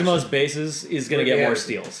Rick steals Anderson. the most bases is going to get more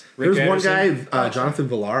steals. There's Rick one Anderson? guy, Jonathan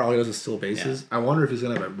Villar. All he does is steal bases. I wonder if he's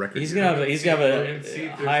gonna have a record. He's gonna have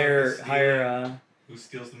a higher Who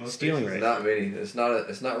steals the most stealing bases? rate. Not many. It's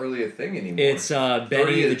not really a thing anymore. It's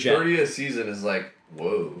Benny the Jet. 30 a season is like,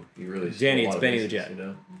 whoa. He really Danny, stole a lot it's of Benny the bases, Jet.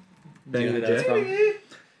 Benny Do you know the who that's Jet? from?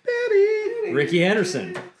 Betty. Ricky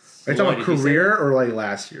Henderson. Are you talking about career or like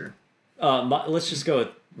last year? Let's just go with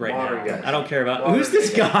Modern now. guys. I don't care about Modern who's this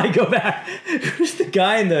guys. guy. Go back. Who's the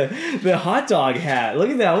guy in the hot dog hat? Look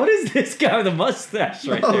at that. What is this guy with the mustache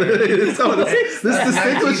right there? This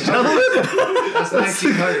distinguished gentleman. That's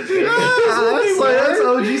 1900s, baby. That's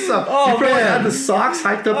OG stuff. Oh, he probably man. had the socks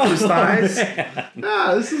hiked up to his thighs. Man.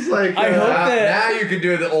 Nah, this is like. I hope Now, that- now you can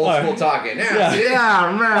do the old school talking. Yeah. Yeah, see?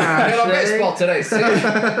 Yeah, man. I got on baseball today. See?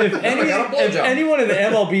 If anyone in the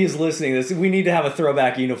MLB is listening to this, we need to have a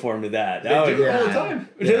throwback uniform to that. They That do would- it all the time.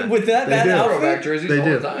 Yeah. With that do. Throwback outfit? jerseys They all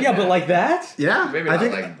do. the time. Yeah, but like that? Yeah. Maybe maybe I not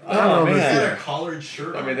think. like. I don't know. He's man. got a collared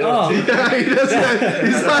shirt. I mean, on. Yeah, he doesn't.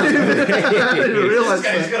 He's not even. I didn't even realize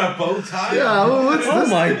This guy's that. got a bow tie. Yeah, well, what's Oh this?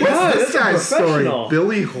 my what's God, this that's a guy's story? professional.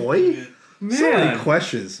 Billy Hoy? So many Man.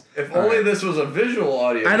 questions. if only this was a visual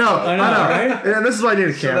audio. I know, right? And this is why I need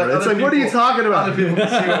a So camera. that It's other like, what are you people- talking about? other people can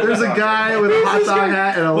see what There's we're a talking guy about. with a hot this dog guy?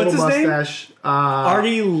 hat and a What's little his name? mustache.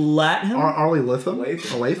 Artie Latham? Arlie Latham?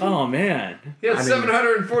 Latham. Latham? Oh, man. He had I mean-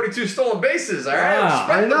 742 stolen bases. All right, Wow. respect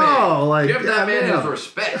I the know, man. like, Give that man yeah. his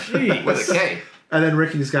respect Jeez. with a K. And then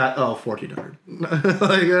Ricky's got, 1,400. Like,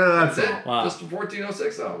 that's That's it. all. Wow. Just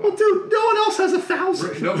 1406. Oh, Well, well. dude, no one else has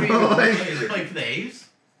 1,000. Nobody even Like, Is he playing for the A's?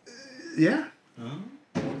 yeah.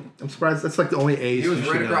 I'm surprised. That's like the only A's He was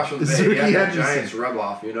you right should across know. from the Is Bay. He Ricky had that Henderson. Giants rub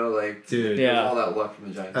off, you know, like Dude. Yeah. all that luck from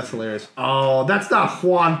the Giants. That's hilarious. Oh, that's not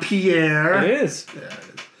Juan Pierre. It is. Yeah, it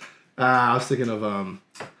is. I was thinking of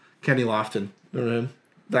Kenny Lofton. Remember him?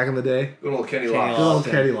 Back in the day? Good old Kenny Kenny Lofton. Good old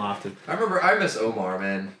Lofton. Kenny Lofton. I miss Omar,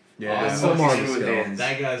 man. Yeah, Oh, Omar silky was smooth good. hands.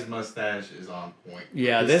 That guy's mustache is on point.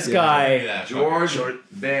 Yeah, this Yeah. guy, George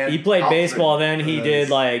Van. he played Altman. baseball, then he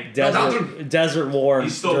did like Desert War He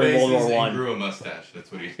stole during bases World War and One. grew a mustache.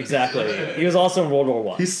 That's what he. Exactly. He was also in World War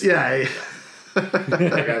One. He's yeah. That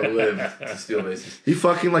guy lived to steal bases. He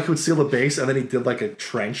fucking like would steal the base and then he did like a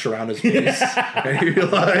trench around his base. And he'd be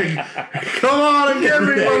like, "Come on and get me,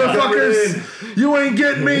 motherfuckers! You ain't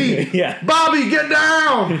getting me! Yeah. Bobby, get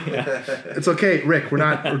down!" It's okay, Rick. We're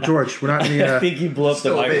not, or George. We're not in I the. think you blew up the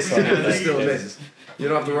Steal bases. microphone. Just steal bases. You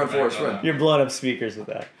don't have to run Forrest Run. You're blowing up speakers with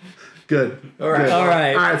that. Good. All right. Good. All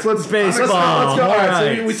right. All right. So let's Baseball. Let's go. All right. All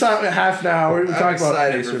right. So we talked half an hour. We talked about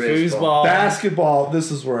excited for Pacers. baseball. Basketball.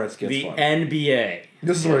 This is where it gets The fun. NBA.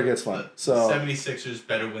 This is where it gets fun. So 76ers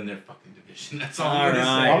better win their fucking division. That's all All I'm gonna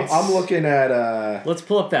right. say. I'm looking at. Let's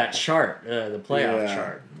pull up that chart, the playoff Yeah.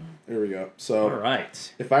 chart. Here we go. So All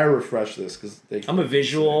right. if I refresh this, because they. I'm a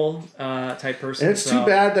visual type person. And it's so too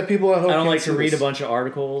bad that people at home. I don't can't like see to read this. a bunch of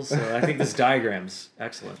articles. So I think this diagram's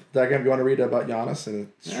excellent. Diagram. You want to read about Giannis and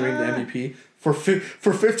stream the Ah. MVP for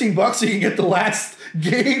 $15? You can get the last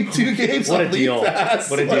game, 2 games. What on a deal. League Pass.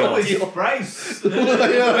 What a deal. Holy price.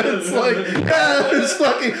 Yeah, it's like it's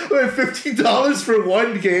fucking $15 for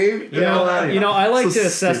one game. You know, I like So to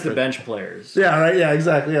assess the stupid. bench players. Yeah, right. Yeah,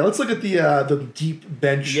 exactly. Yeah, let's look at the deep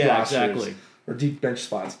bench Yeah, rosters exactly. or deep bench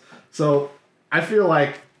spots. So I feel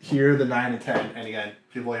like here the 9 and 10, and again,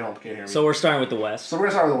 people at home can't hear me. So we're starting with the West. So we're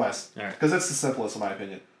gonna start with the West All right. because it's the simplest in my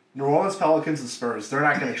opinion. New Orleans Pelicans and Spurs, they're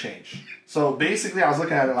not going to change. So basically, I was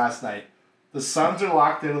looking at it last night. The Suns are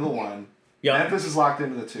locked into the 1. Yeah. Memphis is locked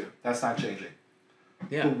into the 2. That's not changing.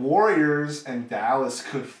 The Yeah. Warriors and Dallas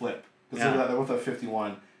could flip because Yeah. they're with a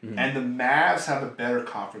 51, Mm-hmm. and the Mavs have a better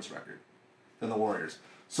conference record than the Warriors.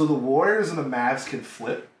 So the Warriors and the Mavs can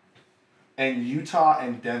flip, and Utah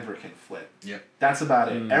and Denver can flip. Yep. That's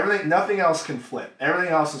about it. Mm. Nothing else can flip.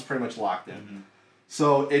 Everything else is pretty much locked in.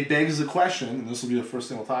 So it begs the question, and this will be the first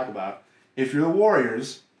thing we'll talk about. If you're the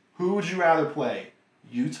Warriors, who would you rather play,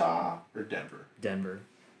 Utah or Denver? Denver.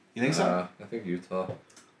 You think so? I think Utah.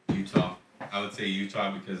 Utah. I would say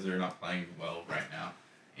Utah because they're not playing well right now.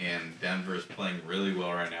 And Denver's playing really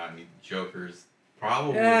well right now. I mean, Joker's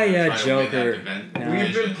probably Yeah, gonna yeah, try to win that Joker. division. Yeah.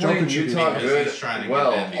 We've been playing Joker should be Utah because good he's trying to get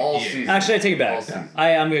well the MVP. all season. Actually, I take it All back. season.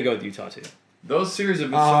 I'm going to go with Utah, too. Those series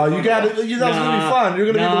have been so Oh, fun you to got watch. it. That's gonna be fun.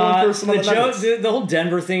 You're gonna be the one person on the Nuggets. the whole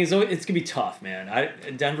Denver thing is it's gonna be tough, man.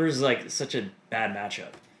 Denver's like such a bad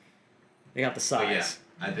matchup. They got the But size.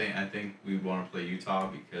 yeah, I think we want to play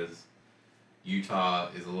Utah because Utah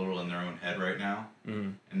is a little in their own head right now,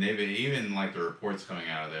 Mm. and they've even like the reports coming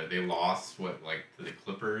out of there. They lost to the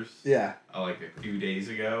Clippers Yeah. like a few days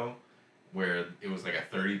ago, where it was like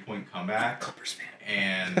a 30-point comeback, Clippers fan.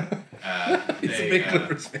 and He's a big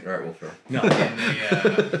Clippers fan. All right, we'll throw. No. and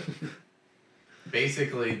they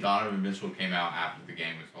basically Donovan Mitchell came out after the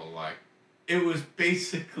game and was like, it was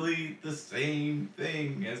basically the same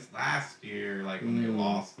thing as last year, like when they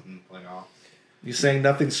lost in the playoffs. You're saying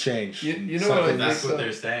nothing's changed. You know So what I that's think, what though?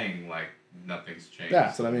 they're saying, like nothing's changed. Yeah,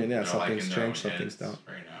 that's what I mean. Yeah, They're, something's in their changed, own something's heads don't.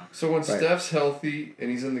 right now. So when Right. Steph's healthy and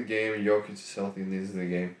he's in the game and Jokic is healthy and he's in the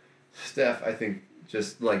game, Steph, I think,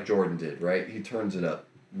 just like Jordan did, right? He turns it up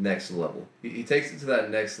next level. He takes it to that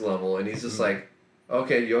next level and he's just like,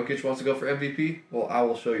 okay, Jokic wants to go for MVP? Well, I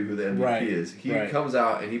will show you who the MVP Right, is. He right. comes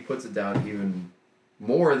out and he puts it down even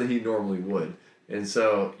more than he normally would. And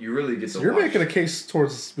so you really get to So you're watch. making a case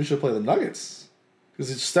towards we should play the Nuggets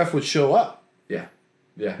because Steph would show up. Yeah.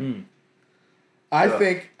 I Yeah.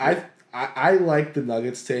 think I like the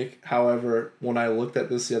Nuggets take. However, when I looked at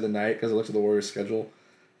this the other night because I looked at the Warriors schedule,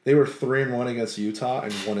 they were 3-1 against Utah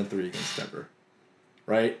and 1-3 against Denver.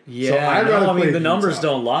 right? Yeah, the numbers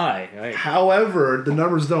don't lie. Right? However, the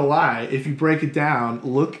numbers don't lie. If you break it down,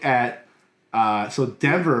 look at so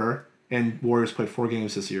Denver and Warriors played 4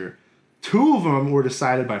 games this year. 2 of them were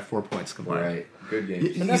decided by 4 points combined. Right, good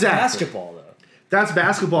games. And that's basketball, though. That's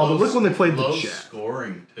basketball, but look when they played the Jazz. Low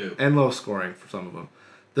scoring, too. And low scoring for some of them.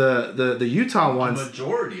 The Utah ones... The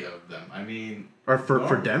majority of them, I mean... Are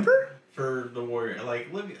for Denver? For the Warriors.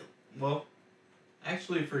 Like, look... Well,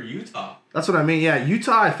 actually for Utah. That's what I mean. Yeah,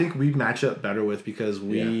 Utah I think we match up better with because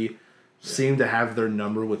we seem to have their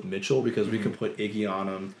number with Mitchell because we can put Iggy on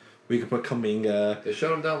them. We could put Kuminga. They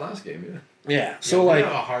shut him down last game, Yeah. So we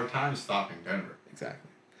have a hard time stopping Denver. Exactly.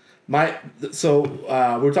 We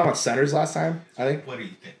were talking about centers last time, I think. What are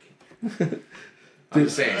you thinking? I'm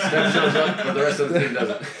just saying, Steph shows up, but the rest of the team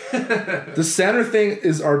doesn't. The center thing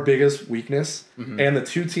is our biggest weakness, and the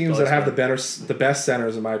 2 teams that have the best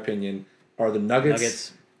centers, in my opinion, are the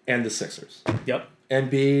Nuggets and the Sixers. Yep.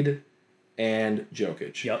 Embiid and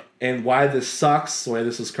Jokic. Yep. And why this sucks, the way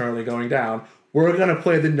this is currently going down, we're going to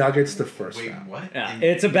play the Nuggets the first round. What? Yeah,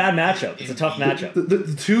 it's a bad matchup. It's a tough matchup.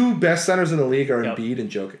 The 2 best centers in the league are Embiid and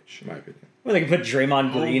Jokic, in my opinion. Well, they can put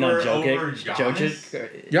Draymond Green on Jokic. Over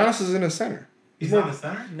Giannis? Giannis is in a center. He's not a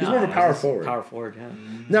center? He's more of a power forward. Power forward, yeah.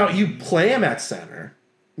 Now, you play him at center.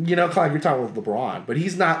 Kind of like you're talking with LeBron, but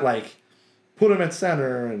he's not like, put him at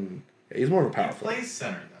center, and he's more of a power forward. He plays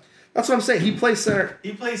center, though. That's what I'm saying. He plays center.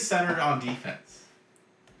 He plays center on defense.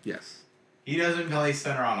 Yes. He doesn't play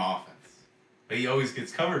center on offense. But he always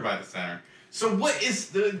gets covered by the center. So what is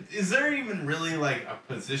there even really like a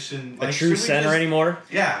position a true center anymore?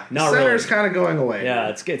 Yeah. Not really. Center's kind of going away. Yeah,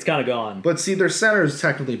 it's kind of gone. But see, their center is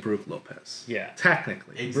technically Brook Lopez. Yeah.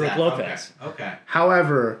 Technically. Exactly. Brook Lopez. Okay.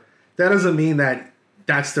 However, that doesn't mean that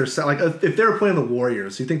that's their center. Like if they were playing the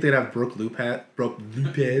Warriors, you think they'd have Brook Lopez?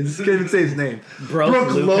 Can't even say his name.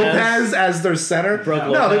 Brook Lopez as their center?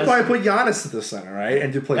 No, they'd probably put Giannis at the center, right?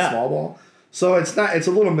 And do play small ball. So it's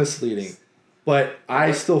a little misleading. But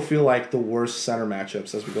I still feel like the worst center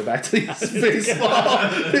matchups as we go back to these baseball.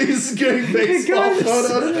 These getting baseball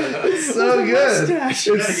photos. It's so good.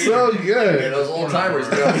 It's so good. Yeah, those old timers.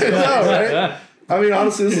 I know, right? I mean,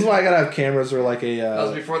 honestly, this is why I gotta have cameras or like a. That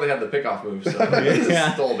was before they had the pickoff moves. So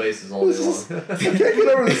stole bases all day long. I can't get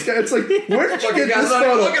over this guy. It's like, where did you get this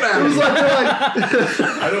photo? Looking at it was like,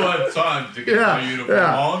 I don't have time to get my uniform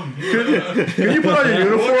on. Can you put on your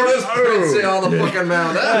uniform? Look at this Prince on the fucking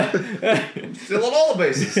mound. Stealing all the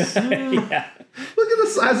bases. Yeah. Look at the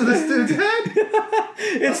size of this dude's head.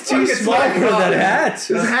 It's too small for that hat.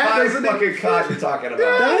 His hat is fucking cock you're talking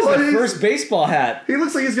about. That was the first baseball hat. He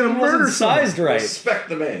looks like he's gonna murder sized someone. right. Respect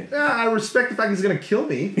the man. Yeah, I respect the fact he's gonna kill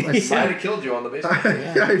me. Might have killed you on the baseball.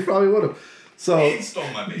 Yeah, he probably would have. So Ed stole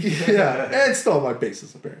my bases. Yeah, Ed stole my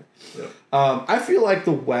bases apparently. Yeah. I feel like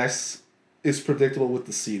the West is predictable with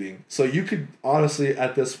the seeding. So you could honestly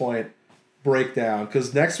at this point break down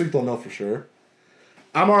because next week they'll know for sure.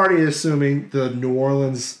 I'm already assuming the New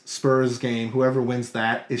Orleans Spurs game, whoever wins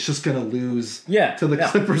that, is just going to lose to the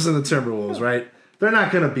Clippers and the Timberwolves, right? They're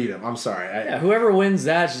not going to beat them. I'm sorry. Whoever wins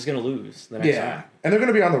that is just going to lose the next time. And they're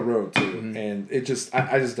going to be on the road, too. Mm-hmm. And it just,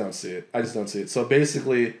 I just don't see it. I just don't see it. So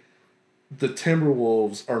basically, the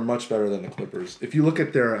Timberwolves are much better than the Clippers. If you look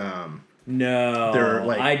at their... No,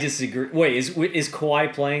 I disagree. Wait, is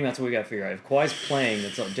Kawhi playing? That's what we got to figure out. If Kawhi's playing,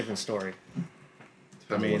 that's a different story.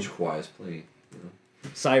 Depends on which Kawhi is playing.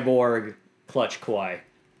 Cyborg, clutch Kawhi.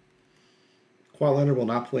 Kawhi Leonard will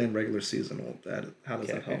not play in regular season. How does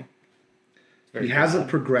that help? He hasn't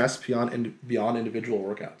progressed beyond individual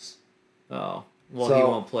workouts. Oh. Well, he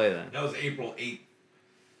won't play then. That was April 8th,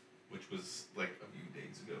 which was like a few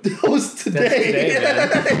days ago. That was today.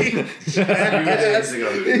 That's today,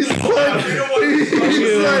 He's like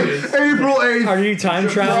April 8th. Are you time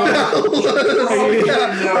traveling?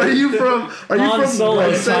 Are you from Han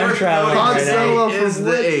Solo's time traveling. Han Solo is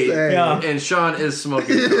the 8th, and Sean is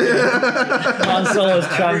smoking. Han Solo's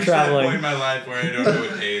time traveling. Point in my life where I don't know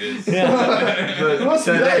what day it is. But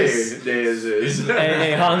today's day is.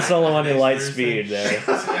 Hey, Han Solo under light speed there.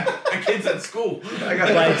 My kid's at school. I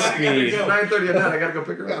got light speed. 9:30 at night. I gotta go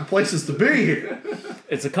pick her up. Got places to be.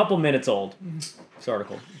 It's a couple minutes old. This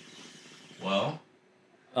article. Well.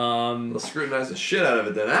 Let's scrutinize the shit out of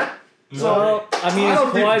it then, huh? Well, I mean, if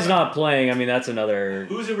Kawhi's not playing, I mean, that's another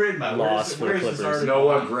who's it written by? loss for the Clippers.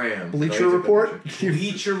 Noah Graham. Bleacher Report?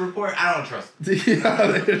 Bleacher Report? I don't trust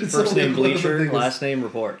him. First name Bleacher, last name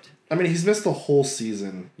Report. I mean, he's missed the whole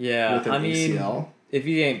season with an ACL. If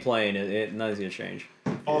he ain't playing, nothing's going to change.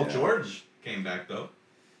 Paul George came back, though.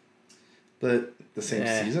 But the same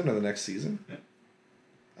season or the next season?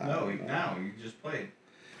 Yeah. No, now he just played.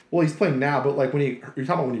 Well, he's playing now, but like you're talking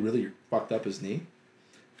about when he really fucked up his knee.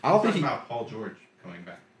 I don't think about Paul George coming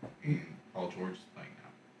back. Paul George is playing now.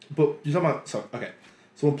 But you're talking about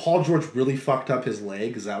So when Paul George really fucked up his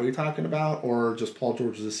leg, is that what you're talking about, or just Paul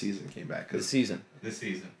George this season came back? This season.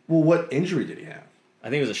 Well, what injury did he have? I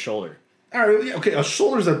think it was a shoulder. All right, yeah, okay, a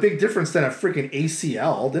shoulder's a big difference than a freaking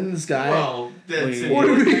ACL. Didn't this guy? Well, that's What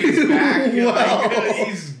do you mean? he's back. Well.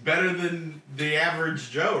 He's better than the average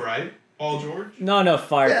Joe, right? Paul George. Not enough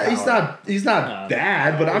firepower. Yeah, he's not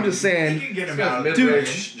bad, but I'm just saying. He can get him He's got out.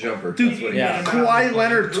 mid-range jumper. Dude, That's what he yeah. is. Kawhi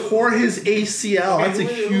Leonard tore his ACL. That's a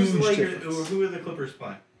huge Lakers, difference. who are the Clippers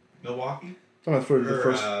playing? Milwaukee. Talking about for the Or,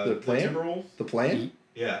 first the play-in? Timberwolves. The play-in?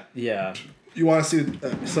 Yeah. Yeah. You want to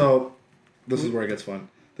see? So this is where it gets fun.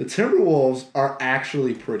 The Timberwolves are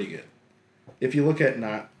actually pretty good. If you look at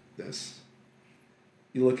not this,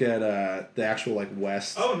 you look at the actual like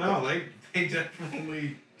West. Oh no, they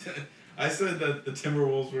definitely. I said that the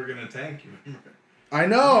Timberwolves were gonna tank. You remember? I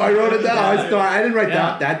know. I wrote it down. I didn't write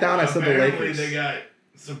that down. I said the Apparently Lakers. they got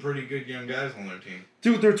some pretty good young guys on their team.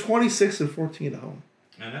 Dude, they're 26-14 at home.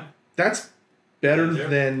 I know. That's better They're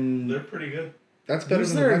than. pretty good. That's better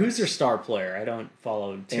Who's than their star player? I don't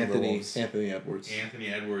follow Timberwolves. Anthony Edwards. Anthony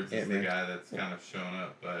Edwards is the guy that's kind of shown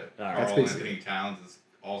up, but That's Karl Anthony Towns is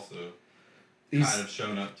also kind of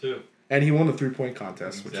shown up too. And he won the 3-point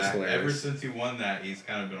contest, which is hilarious. Ever since he won that, he's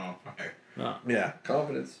kind of been on fire. Oh. Yeah.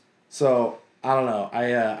 Confidence. So I don't know.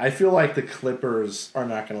 I feel like the Clippers are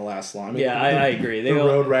not going to last long. I mean, I agree. The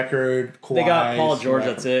road record. Kawhi, they got Paul George.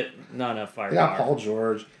 That's it. Not enough firepower. They got Paul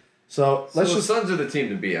George. So The let's just. Suns are the team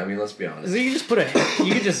to beat. I mean, let's be honest. So you can just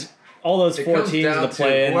you could just all those It 4 comes teams in down the to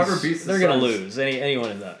play-ins. whoever beats the they're gonna Suns. lose.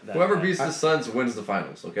 Anyone in that. Whoever beats the Suns wins the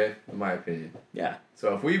finals. Okay, in my opinion. Yeah,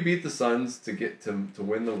 So if we beat the Suns to get to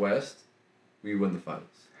win the West, we win the finals.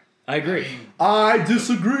 I agree. I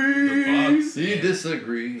disagree. The Bucks. He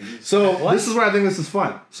disagrees. So What? this is where I think this is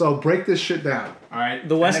fun. So break this shit down. All right.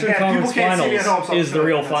 The Western Conference Finals is the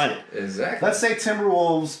real final. Exactly. Let's say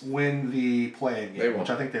Timberwolves win the play-in game, They won't. which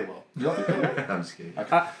I think they will. You don't think they will? I'm just kidding.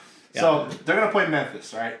 Okay. So they're gonna play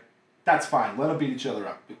Memphis, right? That's fine. Let them beat each other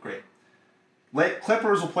up. Great.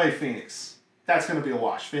 Clippers will play Phoenix. That's gonna be a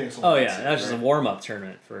wash. Phoenix will Oh win, yeah, that's just a warm-up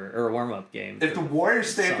tournament or a warm-up game. If the Warriors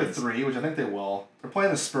stay at the Suns. 3, which I think they will, they're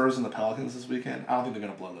playing the Spurs and the Pelicans this weekend. I don't think they're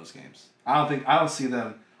gonna blow those games. I don't see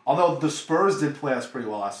them. Although the Spurs did play us pretty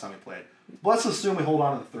well last time we played. Let's assume we hold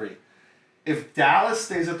on to the 3. If Dallas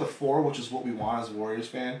stays at the 4, which is what we want as a Warriors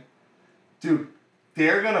fan, dude,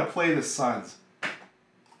 they're gonna play the Suns.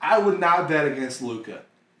 I would not bet against Luka.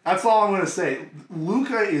 That's all I'm gonna say.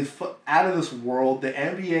 Luka is out of this world. The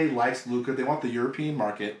NBA likes Luka. They want the European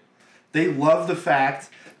market. They love the fact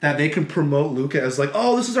that they can promote Luka as like,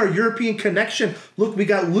 oh, this is our European connection. Look, we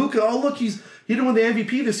got Luka. Oh, look, he didn't win the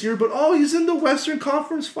MVP this year, but oh, he's in the Western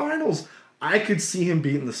Conference Finals. I could see him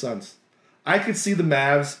beating the Suns. I could see the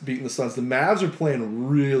Mavs beating the Suns. The Mavs are playing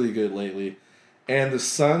really good lately, and the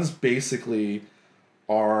Suns basically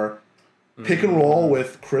are pick and roll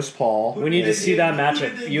with Chris Paul. We need to see that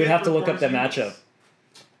matchup. You would have to look up that matchup.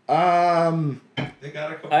 They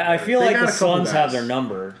got a couple. I feel They like got the a couple Suns have guys. their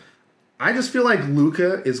number. I just feel like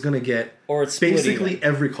Luka is going to get Or it's split basically even.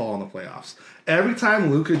 every call in the playoffs. Every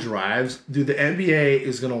time Luka drives, dude, the NBA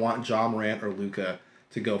is going to want John Morant or Luka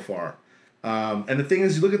to go far. And the thing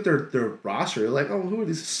is, you look at their roster, you're like, oh, who are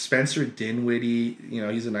these? Spencer Dinwiddie,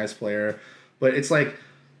 he's a nice player. But it's like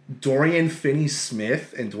Dorian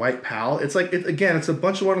Finney-Smith and Dwight Powell. It's like, it's a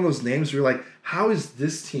bunch of one of those names where you're like, how is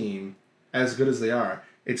this team as good as they are?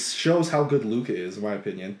 It shows how good Luka is, in my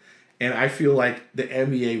opinion. And I feel like the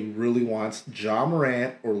NBA really wants Ja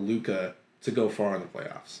Morant or Luka to go far in the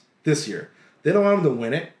playoffs this year. They don't want him to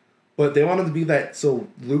win it, but they want him to be that. So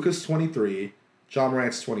Luka's 23, Ja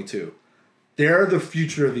Morant's 22. They're the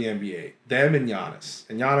future of the NBA. Them and Giannis.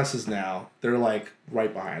 And Giannis is now, they're like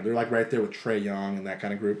right behind. They're like right there with Trae Young and that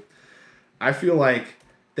kind of group. I feel like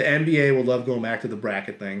the NBA would love going back to the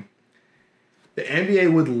bracket thing. The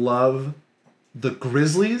NBA would love the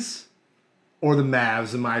Grizzlies or the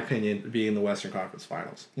Mavs, in my opinion, being in the Western Conference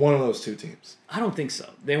Finals. One of those two teams. I don't think so.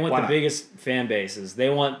 They want Why the not? biggest fan bases. They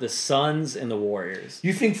want the Suns and the Warriors.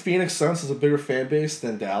 You think Phoenix Suns is a bigger fan base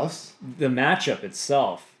than Dallas? The matchup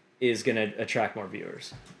itself is going to attract more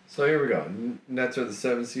viewers. So here we go. Nets are the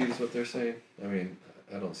 7 seed is what they're saying. I mean,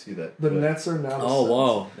 I don't see that. The but Nets are now the Oh, 7th.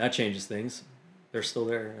 whoa. That changes things. They're still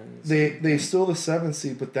there. They still the 7th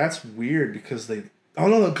seed, but that's weird because they... Oh,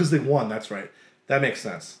 no, because they won. That's right. That makes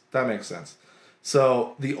sense.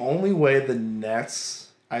 So the only way the Nets,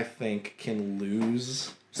 I think, can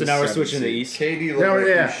lose... So now we're switching to the East? KD looked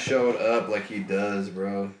like he showed up like he does,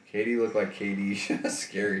 bro. KD looked like KD. That's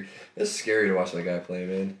scary. It's scary to watch that guy play,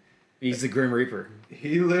 man. He's the Grim Reaper.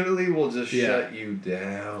 He literally will just shut you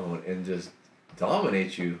down and just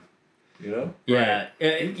dominate you. You know? Yeah.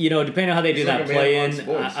 Right. Depending on how they do that like play-in,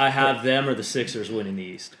 I have them or the Sixers winning the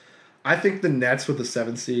East. I think the Nets with the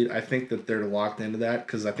 7th seed, I think that they're locked into that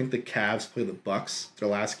because I think the Cavs play the Bucks their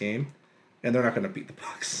last game, and they're not going to beat the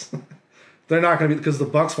Bucks. They're not going to be because the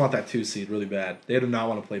Bucks want that 2 seed really bad. They do not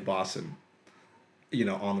want to play Boston,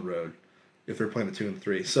 on the road if they're playing the 2 and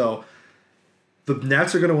 3. So the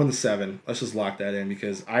Nets are going to win the 7. Let's just lock that in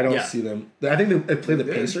because I don't see them. I think they play the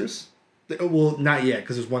Pacers. Well, not yet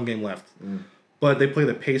because there's 1 game left. But they play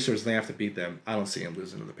the Pacers and they have to beat them. I don't see them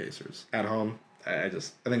losing to the Pacers at home. I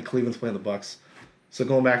think Cleveland's playing the Bucks. So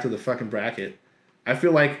going back to the fucking bracket, I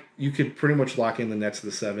feel like you could pretty much lock in the Nets to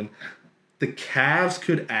the 7. The Cavs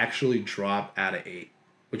could actually drop out of 8,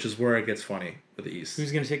 which is where it gets funny with the East.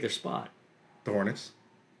 Who's going to take their spot? The Hornets.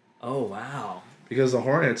 Oh, wow. Because the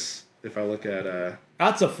Hornets, if I look at...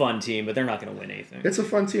 That's a fun team, but they're not going to win anything. It's a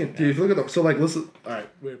fun team. Dude, if you look at listen... All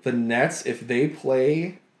right. The Nets, if they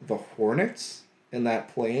play the Hornets in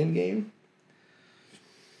that play-in game...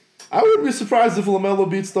 I wouldn't be surprised if LaMelo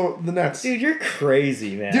beats the Nets. Dude, you're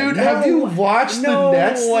crazy, man. Dude, have you watched the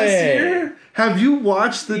Nets this year? Have you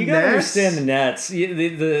watched the Nets? You gotta understand the Nets.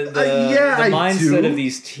 The mindset of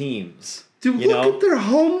these teams. Dude, look at their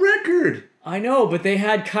home record. I know, but they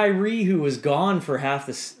had Kyrie who was gone for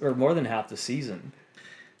more than half the season.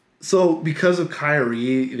 So because of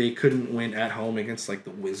Kyrie, they couldn't win at home against the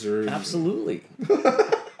Wizards. Absolutely.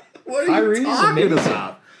 What are you talking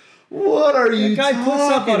about? What are you talking about? That guy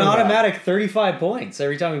puts up an automatic 35 points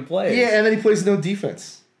every time he plays. Yeah, and then he plays no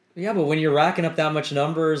defense. Yeah, but when you're racking up that much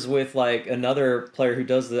numbers with another player who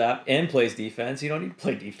does that and plays defense, you don't need to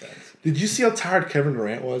play defense. Did you see how tired Kevin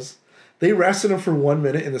Durant was? They rested him for 1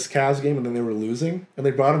 minute in this Cavs game and then they were losing. And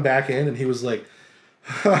they brought him back in and he was like...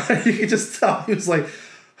 you could just tell he was like...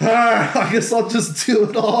 I guess I'll just do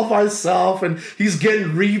it all myself. And he's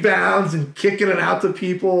getting rebounds and kicking it out to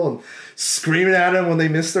people and screaming at him when they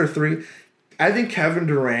miss their 3. I think Kevin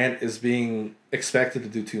Durant is being expected to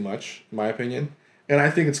do too much, in my opinion. And I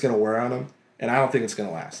think it's going to wear on him. And I don't think it's going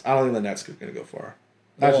to last. I don't think the Nets are going to go far.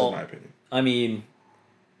 That's just my opinion. I mean,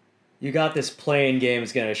 you got this playing game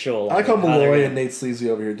is going to show a lot. I like how Malloy and Nate Sleazy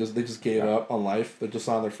over here, they just gave up on life. They're just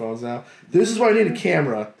on their phones now. This is why I need a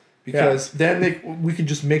camera. Because then we can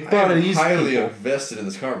just make fun of these highly people. invested in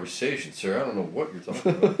this conversation, sir. I don't know what you're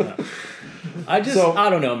talking about. I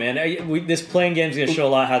don't know, man. This playing game is going to show a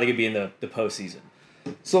lot how they could be in the postseason.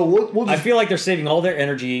 So we'll just, I feel like they're saving all their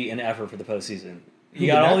energy and effort for the postseason. You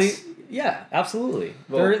got all these... Yeah, absolutely.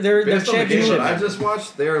 Well, they're based on the game championship. that I just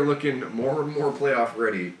watched, they are looking more and more playoff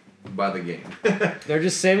ready by the game. They're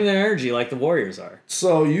just saving their energy like the Warriors are.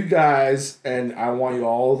 So you guys, and I want you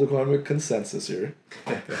all to go with consensus here,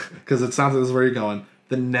 because it sounds like this is where you're going.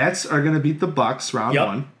 The Nets are going to beat the Bucks round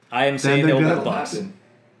 1. I am saying they'll beat the Bucks.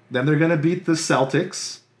 Then they're going to beat the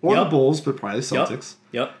Celtics or the Bulls, but probably the Celtics.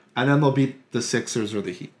 Yep. And then they'll beat the Sixers or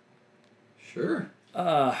the Heat. Sure.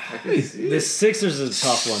 I can see the it. Sixers is a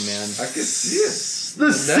tough one, man. I can see it.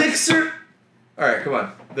 The Sixers. All right, come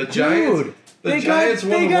on. The Giants. Dude, The Giants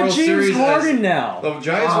won the World James Series. Harden now. The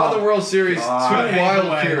Giants won the World Series 2 wild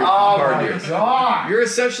card years. You're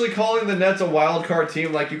essentially calling the Nets a wild card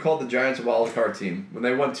team like you called the Giants a wild card team when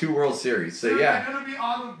they won 2 World Series. So they're going to be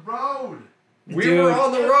on the road. We were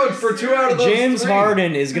on the road for 2 out of those James 3.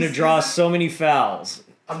 Harden is going to draw so many fouls.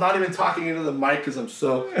 I'm not even talking into the mic because I'm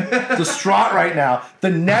so distraught right now.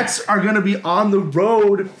 The Nets are going to be on the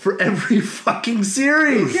road for every fucking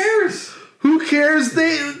series. Who cares? Who cares?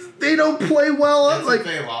 They don't play well. That's if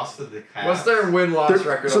they lost to the Cavs. What's their win-loss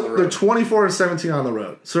record on the road? They're 24-17 on the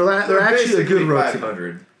road. So they're actually a good road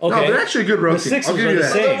team. Okay. No, they're actually a good road team. I'll give you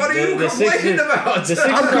that. Same. What are you complaining about? The Sixers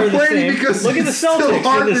I'm are the complaining same. because Look at the it's still Celtics.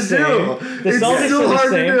 hard They're the to same. do. The It's Celtics still are the hard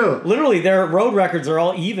to same. do. Literally, their road records are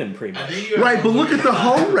all even, pretty much. Right, but look at the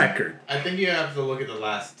home record. I think you have to look at the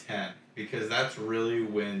last 10 because that's really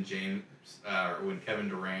when when Kevin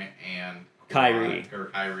Durant and Kyrie.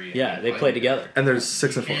 Yeah, they played together. And there's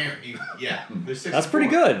 6 and 4. Yeah, there's 6. That's pretty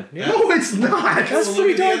good. Yeah. No, it's not. That's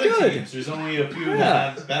pretty darn good. Teams. There's only a few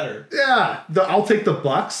that have better. Yeah, I'll take the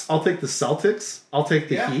Bucks. I'll take the Celtics. I'll take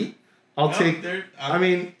the Heat. I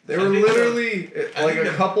mean, they were literally like a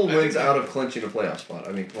couple wins out of clinching a playoff spot.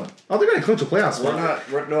 I mean, come on. Oh, they're gonna clinch a playoff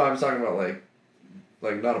spot. No, I'm talking about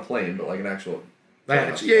like not a plane, but like an actual.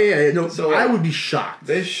 Yeah. No, So I would be shocked.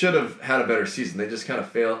 They should have had a better season. They just kind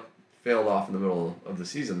of failed off in the middle of the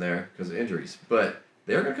season there because of injuries. But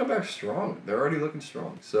they're gonna come back strong. They're already looking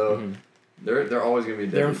strong. So they're always gonna be.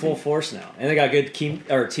 They're in full force now, and they got good team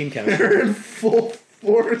chemistry. They're in full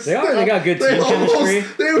force. They are. They got good team chemistry.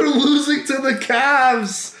 They were losing to the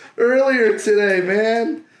Cavs earlier today,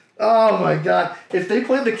 man. Oh my god! If they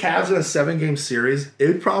played the Cavs in a 7-game series, it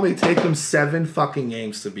would probably take them 7 fucking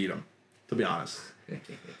games to beat them. To be honest,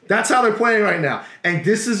 that's how they're playing right now. And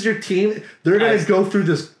this is your team. They're gonna go through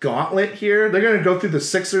this gauntlet here. They're gonna go through the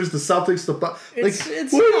Sixers, the Celtics, the Bucks.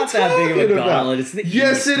 It's not that big of a gauntlet. It's the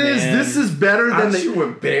Yes, East, it is. man. This is better than Aren't you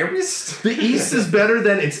embarrassed? The East is better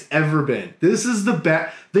than it's ever been. This is the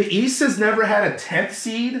best. The East has never had a 10th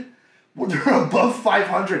seed. They're above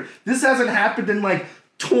 500. This hasn't happened in like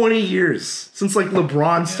 20 years since like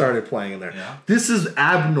LeBron started playing in there. Yeah. This is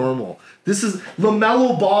abnormal. This is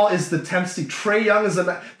LaMelo Ball is the 10th seed. Trae Young is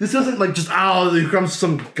this isn't like just here comes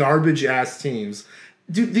some garbage ass teams.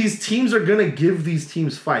 Dude, these teams are gonna give these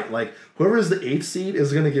teams fight. Like whoever is the 8th seed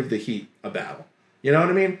is gonna give the Heat a battle. You know what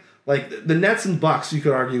I mean? Like the Nets and Bucks, you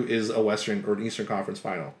could argue, is a Western or an Eastern Conference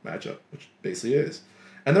final matchup, which basically is.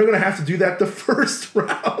 And they're going to have to do that the first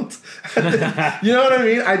round. You know what I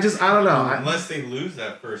mean? I don't know. Unless they lose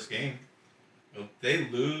that first game. If they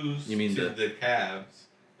lose to the Cavs,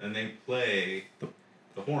 then they play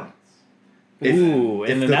the Hornets.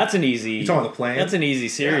 And then that's an easy... You're talking about the play-in? That's an easy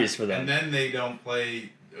series for them. And then they don't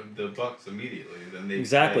play the Bucks immediately. Then they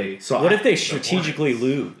exactly. So what if they strategically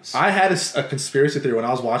lose? I had a conspiracy theory when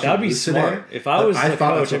I was watching. That would be smart. If I was the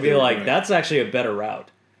coach, I'd be like, that's actually a better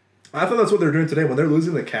route. I thought that's what they're doing today. When they're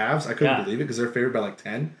losing the Cavs, I couldn't believe it because they're favored by like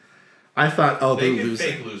 10. I thought, they're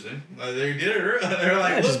losing. Fake losing. They did it. They're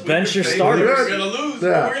like, just bench your starters. We're going to lose.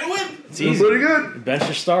 Yeah. We're going to win. It's easy. Pretty good. Bench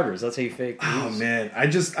your starters. That's how you fake. Oh, man. I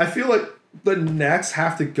feel like the Nets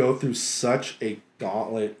have to go through such a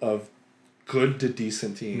gauntlet of good to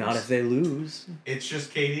decent teams. Not if they lose. It's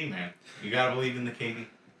just KD, man. You got to believe in the KD.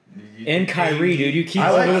 And Kyrie, dude. You keep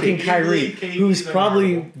overlooking Kyrie, who's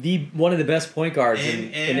probably one of the best point guards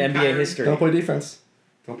in NBA history. Don't play defense.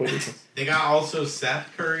 They got also Seth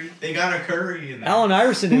Curry. They got a Curry in there. Allen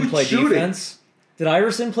Iverson didn't play defense. Did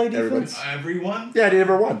Iverson play defense? Everyone? Yeah, he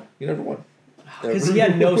never won. Because he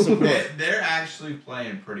had no support. They're actually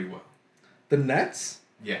playing pretty well. The Nets?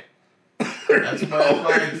 Yeah. That's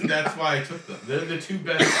why I took them. They're the two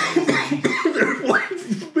best teams in the East. They're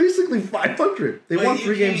like basically 500. They won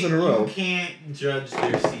 3 games in a row. You can't judge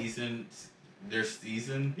their season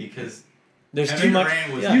because there's Kevin too much.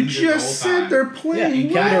 Durant was You just said they're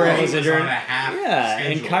playing. Yeah, Kevin Durant was injured.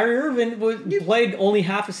 And Kyrie Irving played only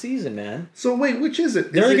half a season, man. So wait, which is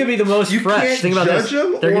it? They're going to be the most fresh. Think about this.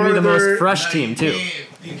 They're going to be the most fresh team too.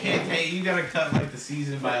 You can't take. You got to cut like the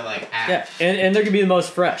season by like half. Yeah, and they're going to be the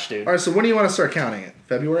most fresh, dude. All right. So when do you want to start counting it?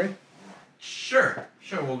 February? Sure.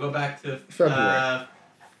 We'll go back to February.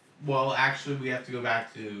 Well, actually, we have to go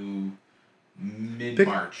back to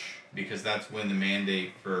mid-March because that's when the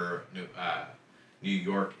mandate for New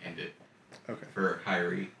York ended. Okay. For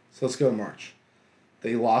Kyrie. So let's go to March.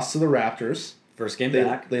 They lost to the Raptors. First game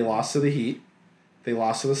back. They lost to the Heat. They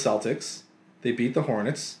lost to the Celtics. They beat the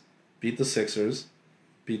Hornets. Beat the Sixers.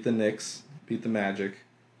 Beat the Knicks. Beat the Magic.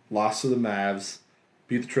 Lost to the Mavs.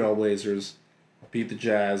 Beat the Trailblazers. Beat the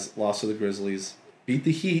Jazz. Lost to the Grizzlies. Beat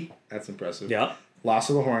the Heat. That's impressive. Yeah. Lost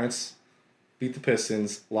to the Hornets. Beat the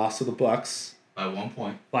Pistons. Lost to the Bucks. By 1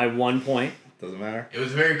 point. By 1 point. Doesn't matter. It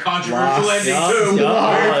was a very controversial ending, too.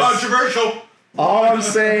 Very controversial. All I'm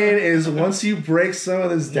saying is once you break some of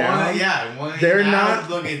this down, they're not.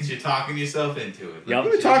 Look, you're talking yourself into it. Yep.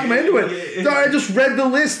 You're talking me into it. No, I just read the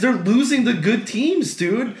list. They're losing the good teams,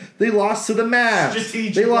 dude. They lost to the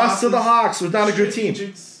Mavs. They lost to the Hawks. Was not a good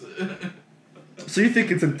team. So you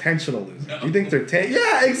think it's intentional losing? No. You think they're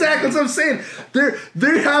yeah, exactly. That's what I'm saying.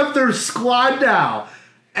 They have their squad now,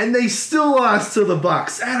 and they still lost to the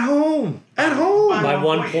Bucks at home. At home by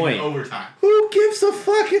 1 point. Overtime. Who gives a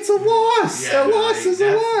fuck? It's a loss. Yeah, a loss is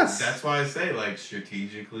a loss. That's why I say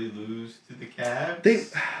strategically lose to the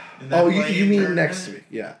Cavs. You mean next week?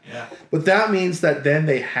 Yeah. Yeah. But that means that then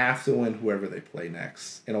they have to win whoever they play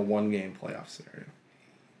next in a 1-game playoff scenario.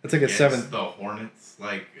 It's like a 7. The Hornets.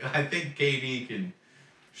 I think KD can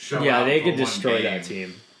show. Yeah, they could destroy that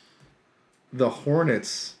team. The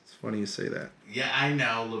Hornets. It's funny you say that. Yeah, I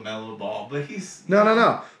know LaMelo Ball, but he's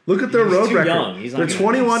no. Look at their road record. Young. They're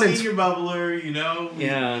 21 and senior bubbler. We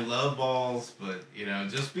Yeah. love balls, but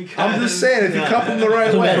just because I'm just saying, if you cup them the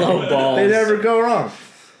right way, they never go wrong.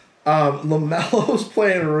 LaMelo's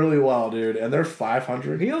playing really well, dude, and they're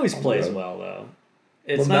 500. He always plays well, though.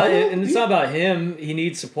 It's not about him. He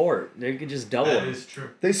needs support. They could just double him. That is true.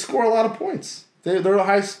 They score a lot of points. They're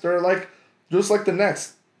high. They're like just like the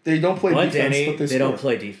Nets. They don't play defense, Danny, but they score. don't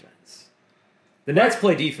play defense. The Nets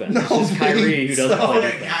play defense. It's just Kyrie who doesn't play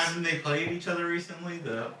defense. Haven't they played each other recently?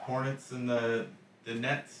 The Hornets and the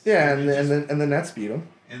Nets. Yeah, and the Nets beat them.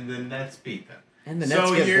 And the Nets beat them. And the Nets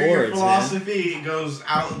so get your boards, philosophy goes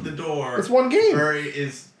out the door. It's one game. Or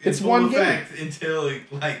it's one effect until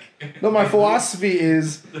like. No, my philosophy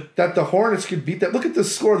is that the Hornets could beat that. Look at the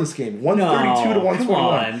score of this game: 132 to 121. Come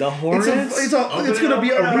on, the Hornets. It's going to be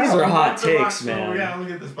a These are hot the takes, man. We gotta look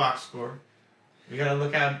at this box score. We gotta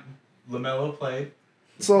look at LaMelo played.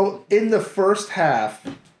 So in the first half,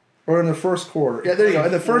 or in the first quarter, yeah, there you go.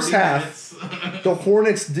 In the first half, the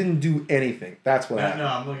Hornets didn't do anything. That's what happened. No,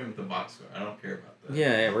 I'm looking at the box score. I don't care about that.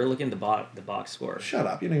 Yeah, we're looking at the box score. Shut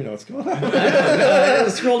up! You don't even know what's going on.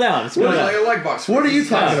 Scroll down. I like box score. What are you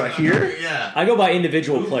talking about here? Yeah. I go by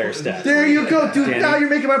individual player stats. There you go, dude. Danny. Now you're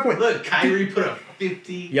making my point. Look, Kyrie put a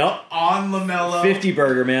 50 Yup. on LaMelo. 50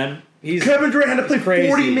 burger, man. Kevin Durant had to play crazy.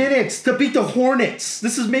 40 minutes to beat the Hornets.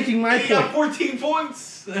 This is making my He point. got 14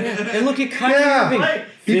 points. And look at Kyrie Irving. Right.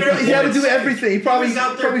 He 50 had to points. do everything. He probably was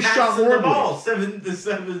out there shot passing the horribly. ball. Seven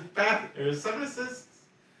assists.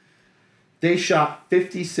 They shot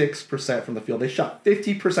 56% from the field. They shot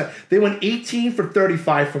 50%. They went 18 for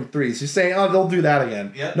 35 from threes. You're saying, oh, they'll do that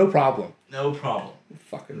again. Yep. No problem. No problem.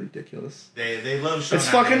 Fucking ridiculous. They love showing It's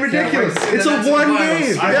out fucking games. ridiculous. Yeah, It's a one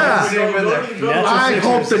game. Yeah. I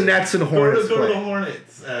hope the Nets and Hornets Go to the play.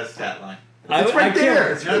 Hornets stat line. It's right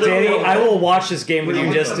there. Danny, I will watch this game with you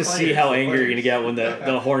Look just at to the see players, how the angry you're players. going to get when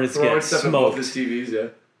the Hornets Throwing get stuff at both his smoked. TVs, yeah.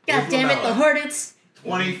 God damn it, the Hornets.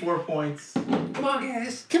 24 points. Come on,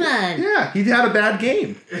 guys. Come on. Yeah, he had a bad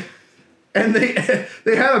game. And they had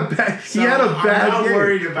a bad. So he had a bad I'm not game.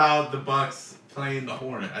 worried about the Bucks playing the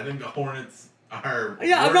Hornets. I think the Hornets are.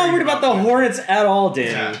 Yeah, I'm not worried about the Hornets at all, Danny.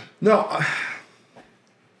 Yeah. No,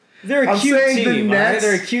 They're a I'm cute saying team. the all right? Nets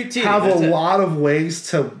They're a cute team. have That's a it. lot of ways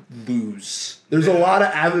to lose. There's a lot of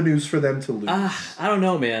avenues for them to lose. I don't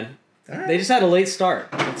know, man. All right. They just had a late start.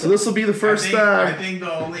 So this will be the first. I think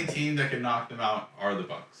the only team that can knock them out are the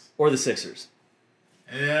Bucks. Or the Sixers.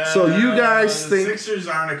 Yeah. So you guys the think- Sixers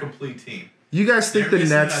aren't a complete team? You guys think They're the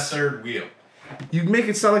missing Nets? that third wheel. You make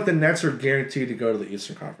it sound like the Nets are guaranteed to go to the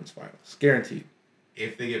Eastern Conference Finals. Guaranteed.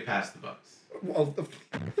 If they get past the Bucks. Well,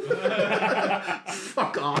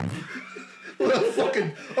 fuck off. What a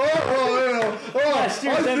fucking Last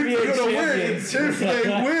year's I think NBA they're gonna win champions. if they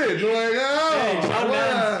win.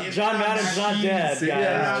 Like, Hey, John Madden's not dead, guys.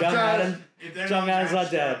 Yeah, If they're John Madden's not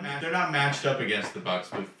matched dead. up- They're not matched up against the Bucks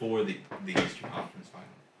before the Eastern Conference Final.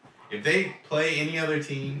 If they play any other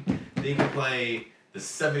team, they can play the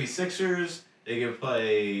 76ers. They can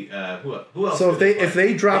play who else? So do if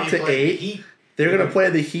they drop They to play the 8, Heat. they're gonna play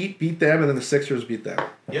the Heat, beat them, and then the Sixers beat them.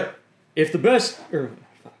 Yep. If the best...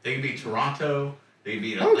 They can beat Toronto. They can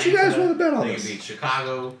beat Why Atlanta. don't you guys wanna bet on They this? can beat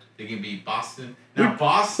Chicago. They can beat Boston. Now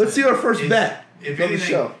Boston. Let's see our first is- bet If on the anything,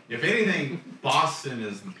 show. Boston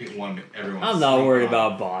is the one everyone. I'm not worried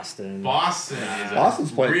about Boston. Boston is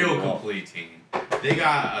Boston's a playing real pretty well. complete team. They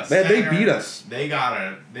got a They center. beat us. They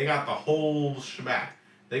got the whole shebang.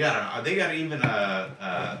 They got even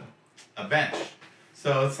a bench.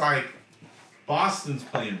 So it's like Boston's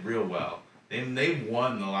playing real well. They've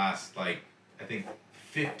won the last I think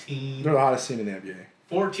 15, They're the hottest team in the NBA.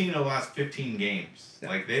 14 of the last 15 games. Yeah.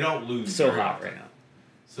 Like they don't lose. So very hot often. right now.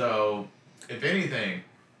 So if anything,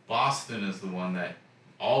 Boston is the one that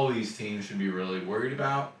all these teams should be really worried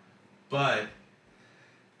about. But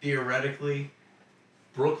theoretically,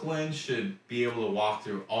 Brooklyn should be able to walk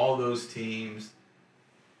through all those teams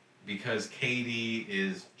because KD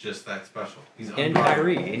is just that special. He's And unguardable.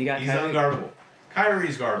 Kyrie. And you got He's Kyrie. unguardable.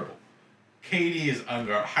 Kyrie's guardable. KD is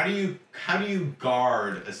unguardable. How do you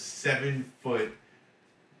guard a 7-foot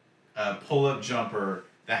pull-up jumper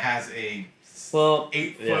that has a 8-foot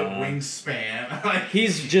wingspan? Like,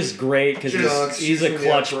 He's just great because Just he's a shooting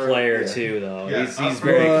clutch the upper- player yeah. too, though. Yeah, He's upper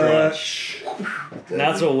very clutch. clutch. And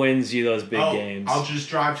that's what wins you those big games. I'll just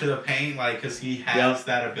drive to the paint, because he has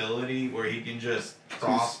that ability where he can just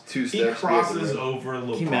cross. Two He steps. crosses over Can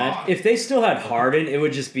you LeBron. imagine? If they still had Harden, it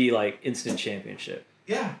would just be like instant championship.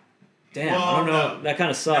 Yeah. Damn, Well, I don't know. no. That kind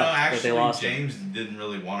of sucked No, that actually, they lost him. James didn't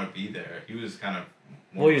really want to be there. He was kind of.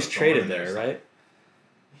 Well, he was traded there, right?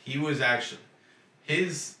 He was actually.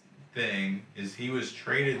 His thing is he was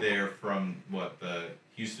traded there from the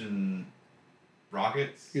Houston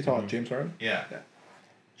Rockets? You talking James Harden? Yeah. Yeah.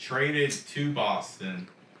 Traded to Boston,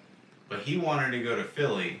 but he wanted to go to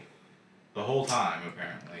Philly the whole time,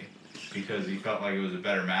 apparently, because he felt like it was a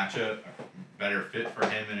better matchup, a better fit for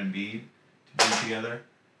him and Embiid to be together.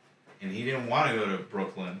 And he didn't want to go to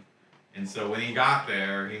Brooklyn. And so when he got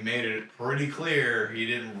there, he made it pretty clear he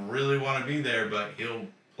didn't really want to be there, but he'll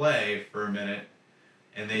play for a minute.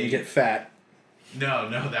 And they You get fat. No,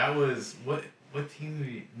 that was what team did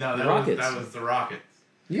he? No, The that Rockets. was the Rockets.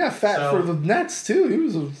 You got fat So- for the Nets too. He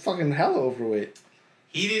was a fucking hella overweight.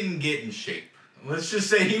 He didn't get in shape. Let's just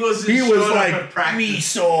say he wasn't. He was like, me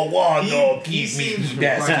so he seems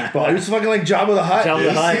basketball. He was fucking like Jabba the Hutt. Jabba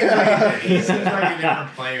the Hutt. He seems like a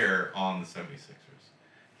different player on the 76ers.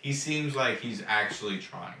 He seems like he's actually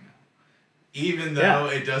trying now. Even though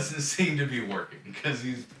it doesn't seem to be working. Because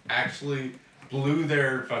he's actually blew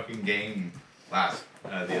their fucking game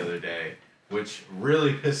the other day. Which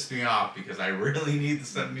really pissed me off because I really need the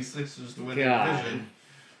 76ers to win the division.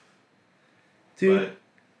 Dude. But,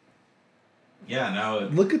 yeah, no.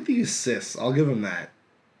 Look at the assists. I'll give him that.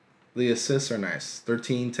 The assists are nice.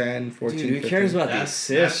 13, 10, 14, Dude, who 15. cares about the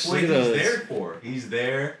assists? That's what he's there for. He's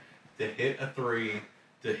there to hit a three,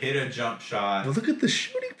 to hit a jump shot. But look at the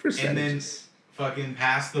shooting percentages. And then fucking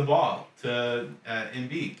pass the ball to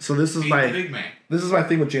Embiid. So this is the big man. This is my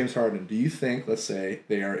thing with James Harden. Do you think, let's say,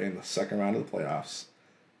 they are in the second round of the playoffs,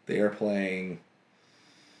 they are playing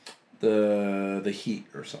the Heat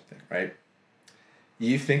or something, right?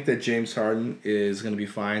 You think that James Harden is going to be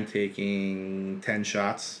fine taking 10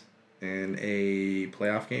 shots in a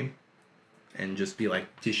playoff game and just be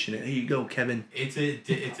like dishing it? Here you go, Kevin. It's a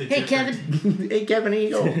Hey, Kevin. Hey, Kevin, here you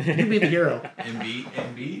go. You be the hero.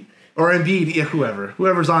 Embiid. Or Embiid, yeah,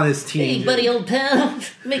 whoever's on his team. Hey, buddy, old pal.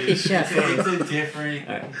 Make this shot for me. It's a different.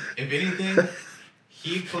 If anything,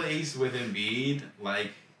 he plays with Embiid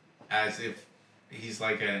like as if he's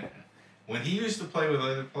like a. When he used to play with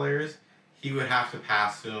other players, he would have to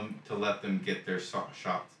pass to them to let them get their shots.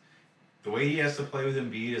 The way he has to play with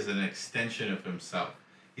Embiid is an extension of himself.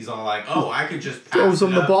 He's all like, "Oh, I could just pass throws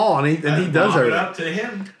him the ball and he does everything." Up to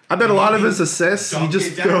him. I bet a lot of his assists, he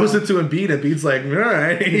just throws it to Embiid. Embiid's like, all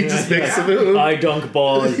right. He just makes the move. I dunk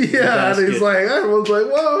balls. Yeah, and he's like, everyone's like,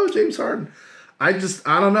 whoa, James Harden. I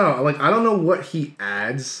don't know. Like, I don't know what he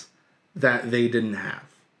adds that they didn't have.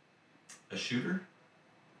 A shooter?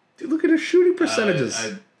 Dude, look at his shooting percentages.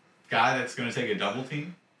 A guy that's going to take a double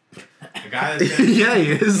team? A guy that's going to... Yeah,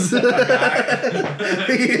 he is. Yeah,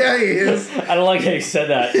 he is. I don't like how you said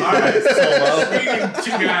that. All right, so speaking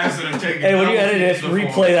two guys that have taken hey, when you edit it,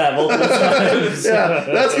 replay that multiple times. Yeah,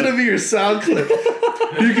 that's going to be your sound clip.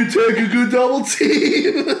 You can take a good double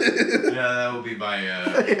team. Yeah, that will be my,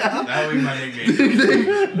 that will be my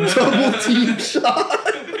nickname. Double team shot.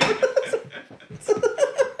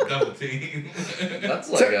 Double team. That's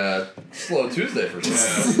like a slow Tuesday for sure.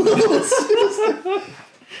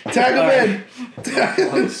 Tag him in.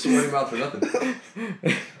 I'm sweating him out for nothing.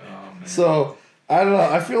 So, I don't know.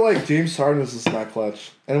 I feel like James Harden is just not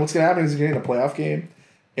clutch. And what's going to happen is he's going to get a playoff game,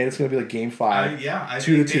 and it's going to be like game 5. I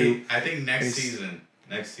 2-2. I think next season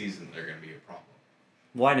they're going to be a problem.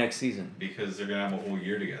 Why next season? Because they're going to have a whole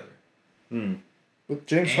year together. With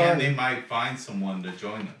James And Harden, they might find someone to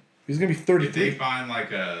join them. he's going to be If 33. they find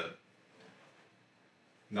like a,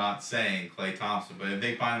 not saying Klay Thompson, but if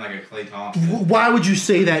they find like a Klay Thompson. Why would you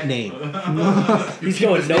say that name? He's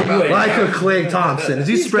going no way. Like a Klay Thompson. Is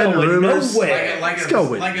he spreading going rumors? no way. He's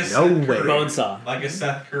going like a no Seth way. Curry. Bonesaw. Like a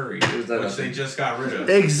Seth Curry, Who's that which they just got rid of.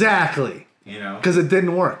 Exactly. You know? Because it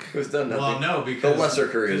didn't work. Who's done nothing? Well, no, because... The lesser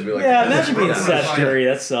Curry is be like. Yeah, imagine being Yeah. Seth Curry.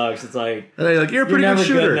 That sucks. It's like, And they're like, you're a pretty never good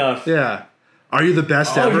shooter. good enough. Yeah. Are you the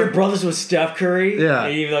best oh, ever? your brother's with Steph Curry? Yeah.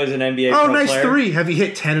 Even though he's an NBA Oh, pro nice player? 3. Have you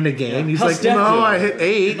hit 10 in a game? He's How's like, Steph no, doing? I hit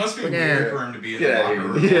 8. It must be Yeah. weird for him to be in Yeah, the locker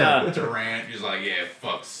room. yeah. With Durant, he's like, yeah,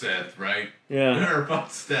 fuck Seth, right? Yeah. Or fuck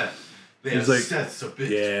Steph. Yeah, He's like, Seth's a bitch.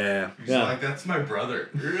 Yeah. He's Yeah. like, that's my brother.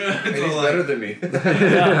 And he's better than me.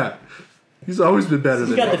 Yeah. He's always been better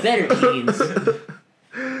You than got me. the better genes.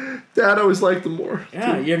 Dad always liked him more.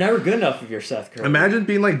 Yeah, you're never good enough if you're Seth Curry. Imagine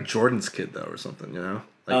being like Jordan's kid though, or something. You know?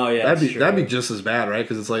 Like, Oh, yeah, that'd that's be that'd be true. just as bad, right?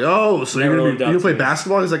 Because it's like, oh, so Never you're lived gonna up play to it.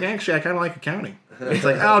 basketball? He's like, actually, I kind of like accounting. It's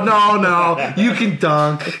like, oh no, you can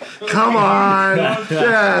dunk. Come on,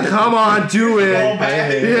 yeah, come on, do it.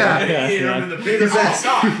 Yeah. Be the best.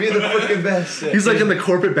 Be the freaking best. He's like in the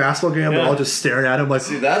corporate basketball game, they're all just staring at him like,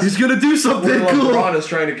 that's he's gonna do something When cool. LeBron is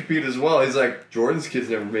trying to compete as well, he's like, Jordan's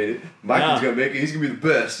kid's never made it. My kid's gonna make it. He's gonna be the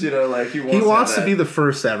best. You know, like he wants to be the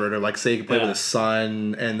first ever to like say he could play with his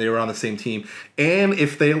son and they were on the same team. And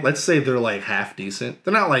if they, let's say they're like half decent,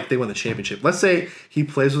 they're not like they win the championship. Let's say he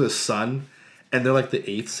plays with his son and they're like the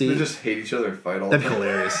 8th seed. They just hate each other and fight all the That'd be time.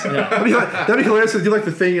 hilarious. That'd be hilarious to do like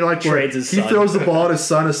the thing, you know, like where Trades his he son. throws the ball at his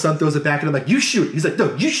son throws it back, and I'm like, you shoot it. He's like,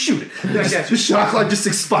 no, you shoot it. The shot clock just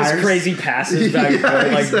expires. Just crazy passes back and Yeah, forth,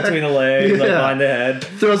 like exactly. between the legs, like Yeah. behind the head.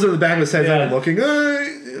 Throws it in the back of his head, Yeah. not even looking.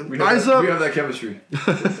 We have Eyes that, up. we have that chemistry.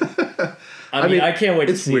 I mean, I can't wait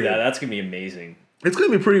to it's see weird. that. That's gonna be amazing. It's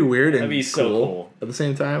gonna be pretty weird and That'd be so cool. at the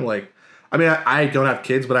same time. Like, I mean, I don't have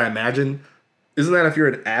kids, but I imagine Isn't that if you're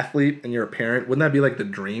an athlete and you're a parent? Wouldn't that be like the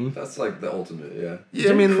dream? That's like the ultimate, yeah.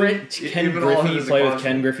 Yeah, I mean, Ken Griffey play with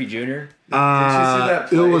Ken Griffey Jr.? Did you see that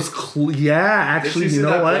play? It was actually, you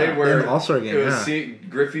know what? In the All-Star game, it was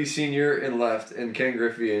Griffey Sr. in left and Ken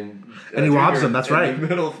Griffey and he robs him. That's right. In the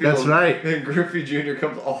middle field. That's right. And Griffey Jr.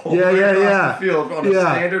 comes all the way across the field on a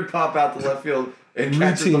standard pop out to left field and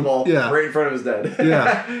catches the ball right in front of his dad.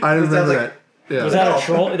 Yeah, I remember that. Yeah. Was that a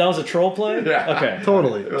troll? That was a troll play? Yeah. Okay.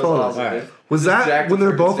 Totally. Awesome, all right. Was that when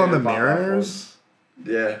they're both on the Mariners?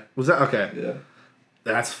 Yeah. Was that okay? Yeah.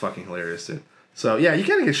 That's fucking hilarious, dude. So yeah, you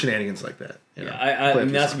gotta get shenanigans like that. You know, I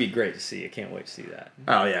mean, that's gonna be great to see. I can't wait to see that.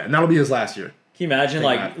 Oh yeah, and that'll be his last year. Can you imagine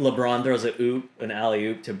LeBron throws an alley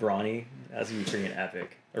oop to Bronny? That's gonna be freaking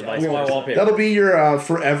epic. Or vice wallpaper. That'll be your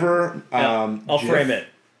forever. I'll frame it.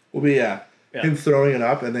 Will be him throwing it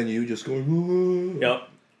up and then you just going. Ooh, yep.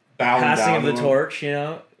 Passing of the torch, you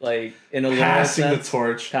know, like in a passing the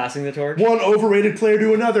torch. Passing the torch. One overrated player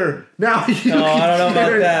to another. Now you. No, I don't know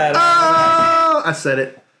about that. Oh, I said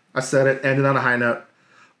it. Ended on a high note.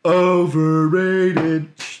 Overrated.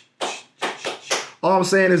 All I'm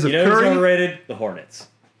saying is, if Curry who's overrated, the Hornets.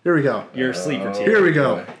 Here we go. Your sleeper team. Here we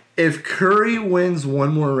go. If Curry wins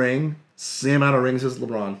one more ring, same amount of rings as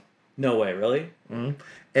LeBron. No way, really? Mm-hmm.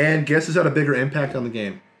 And guess who's had a bigger impact on the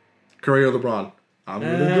game? Curry or LeBron? I'm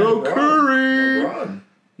gonna go Curry. LeBron.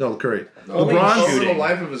 No, Curry. No, LeBron over the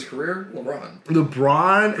life of his career.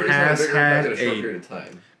 LeBron has had a short period of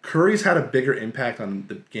time. Curry's had a bigger impact on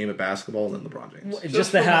the game of basketball than LeBron James.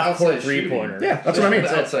 Just the half-court three-pointer. Yeah, that's what I mean.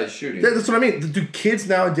 Outside shooting. Yeah, that's what I mean. Do kids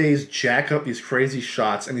nowadays jack up these crazy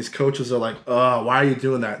shots, and these coaches are like, "Oh, why are you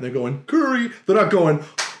doing that?" And they're going, "Curry." They're not going,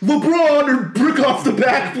 "LeBron," or brick off the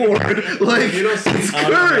backboard. Like, it's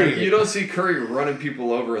Curry. You don't see Curry running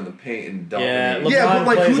people over in the paint and dumping. Yeah, but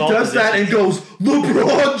like, who does that and goes,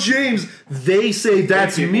 "LeBron James"? They say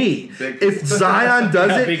that's me. If Zion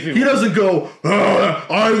does it, he doesn't go,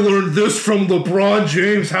 "I learned this from LeBron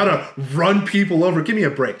James, how to run people over." Give me a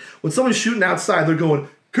break. When someone's shooting outside, they're going,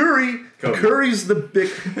 "Curry." Kobe. Curry's the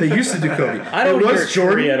big. They used to do Kobe. I don't hear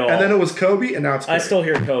Jordan, Curry at all. And then it was Kobe, and now it's Curry. I still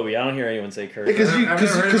hear Kobe. I don't hear anyone say Curry. Because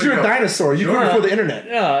you're a dinosaur. You grew up before the internet.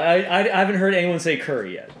 No, I haven't heard anyone say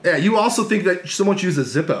Curry yet. Yeah, you also think that someone should use a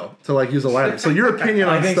Zippo to like use a ladder. So your opinion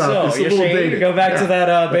on stuff is a little dated. Go back to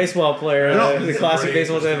that baseball player, the classic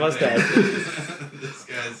baseball player mustache.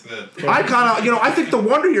 I kind of, I think the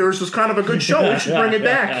Wonder Years was kind of a good show. We should bring it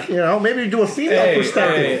back. Maybe do a female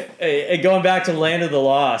perspective. Hey, going back to Land of the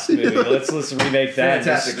Lost movie. Let's remake that and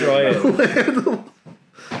destroy it.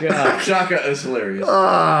 God. Shaka is hilarious.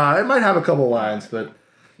 It might have a couple lines, but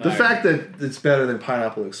the fact that it's better than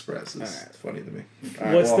Pineapple Express is funny to me.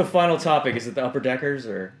 What's the final topic? Is it the Upper Deckers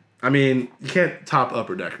or? I mean, you can't top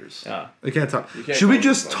Upper Deckers. Oh. You can't top. Should we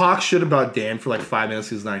just talk shit about Dan for like 5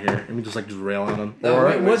 minutes? He's not here, and we just rail on him. No,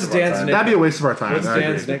 what's Dan's nickname? That'd be a waste of our time. What's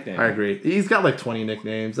Dan's nickname? I agree. He's got like 20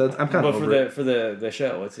 nicknames. I'm kind of over it. For the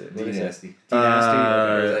show, what's it? What is it? T-Nasty.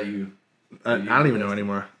 Or is that you? I don't even know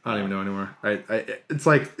anymore. It's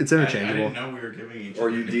like it's interchangeable. I didn't know we were giving each.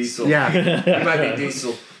 Or you Diesel. Yeah, you might be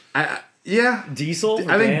Diesel. Yeah,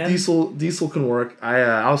 Diesel. I think Diesel can work.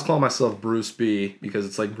 I was calling myself Bruce B because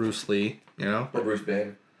it's like Bruce Lee, Or Bruce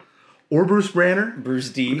Banner. Or Bruce Branner. Bruce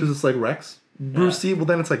D. Because it's like Rex. Bruce D. Well,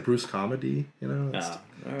 then it's like Bruce Comedy.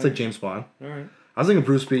 It's like James Bond. All right. I was thinking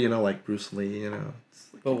Bruce B. Like Bruce Lee.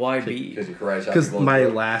 But why B? Because my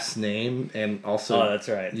last name and also. Oh, that's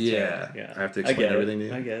right. Yeah. I have to explain everything to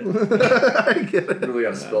you. I get it. I get it. Really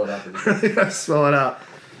got to spell it out. Really got to spell it out.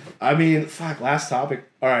 I mean, last topic.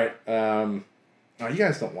 All right. You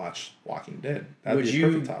guys don't watch Walking Dead. That'd be a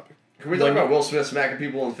perfect topic. Can we talk about Will Smith smacking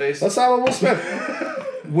people in the face? Let's talk about Will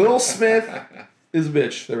Smith. Will Smith is a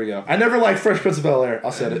bitch. There we go. I never liked Fresh Prince of Bel-Air.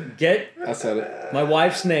 I said it. I said it. My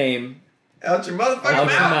wife's name out your motherfucking out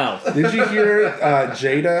your mouth. Did you hear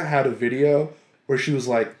Jada had a video where she was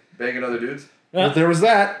like... banging other dudes? Well, there was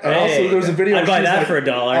that. And also there was a video I'd buy that for $1.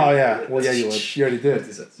 Oh, yeah. Well, yeah, you would. You already did.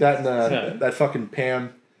 That and that fucking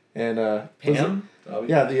Pam and... Pam?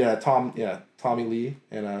 Yeah, Tommy Lee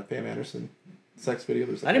and Pam Anderson sex video.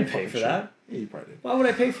 I didn't pay for that. Yeah, you probably did. Why would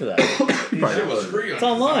I pay for that? Shit was free. It's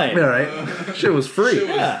online. Yeah, right. Shit was free. Shit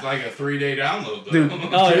was like a 3-day download, though. Dude,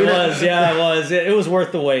 it was. Yeah, it was. It was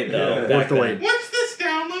worth the wait, though. Worth the wait. What's this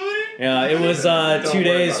downloading? Yeah, it was 2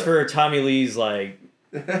 days for Tommy Lee's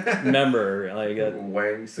member,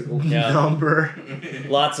 Wangsicle number.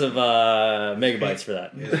 Lots of megabytes for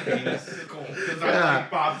that. His penis.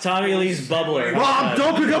 Tommy Lee's bubbler. Mom,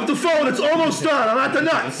 don't pick up the phone. It's almost done. I'm at the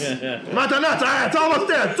nuts. I'm at the nuts. It's almost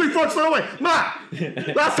there. 3/4 away. Ma,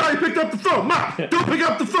 last time you picked up the phone. Ma, don't pick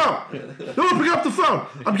up the phone. Don't pick up the phone.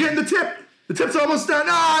 I'm getting the tip. The tip's almost done.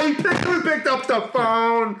 Ah, he picked up the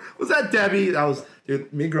phone. Was that Debbie? That was,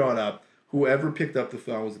 dude, me growing up. Whoever picked up the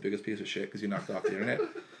phone was the biggest piece of shit because you knocked off the internet.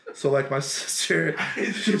 So, like, my sister,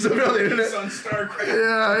 she was on the internet. On StarCraft. Yeah.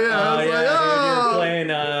 Oh, yeah, dude, you're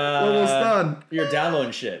playing, almost done. You're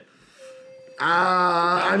downloading shit.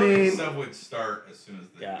 I mean, stuff would start as soon as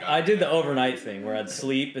they got I did the overnight thing where I'd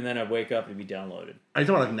sleep and then I'd wake up and be downloaded. are you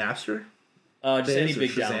talking about like Napster? Just any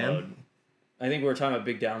big Shazam? download. I think we were talking about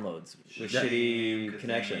big downloads with shitty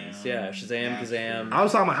connections. Yeah, Shazam, Kazam, I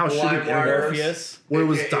was talking about how shitty internet Morpheus. where it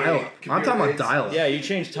was AKA dial-up. I'm talking about dial-up. Yeah, you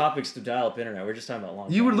changed topics to dial-up internet. We're just talking about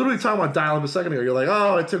long. You were literally talking about dial-up a second ago. You're like,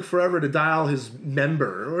 oh, it took forever to dial his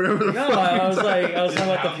member or whatever the No, fuck. I was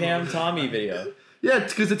talking about the Pam Tommy video. Yeah,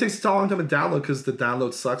 because it takes a long time to download because the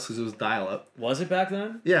download sucks because it was dial-up. Was it back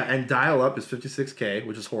then? Yeah, and dial-up is 56K,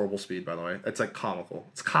 which is horrible speed, by the way. It's like comical.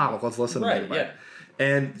 It's comical. It's less than a megabyte. Yeah.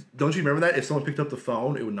 And don't you remember that? If someone picked up the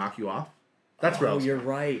phone, it would knock you off. That's Oh, gross. you're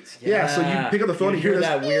right. Yeah, so you pick up the phone you and hear this-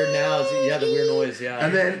 that weird now. Yeah, the weird noise. Yeah.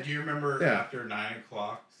 And then- Do you remember Yeah. after 9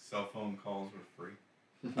 o'clock, cell phone calls were free?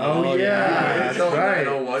 Oh, yeah. That's right.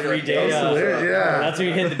 Free That data. was hilarious, yeah. That's when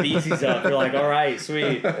you hit the BCs up. You're like, all right,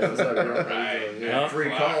 sweet. Yeah, free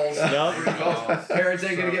calls. Yep. Free calls. Parents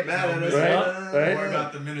ain't gonna get mad at us. Right. Don't Right. worry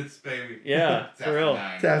about the minutes, baby. Yeah, It's for after real.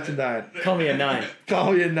 9. It's after 9. Call me at 9.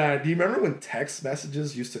 Call you at 9. Do you remember when text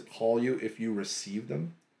messages used to call you if you received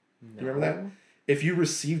them? Do you remember that? If you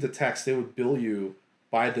received a text, they would bill you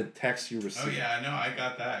by the text you received. Oh yeah, I know. I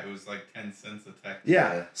got that. It was like 10 cents a text.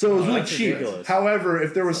 Yeah. So it was Oh, really that's cheap. ridiculous. However,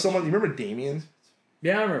 if there was someone, you remember Damien?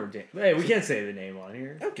 Yeah, I remember. Hey, we can't say the name on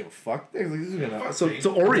here. I don't give a fuck. So Damien.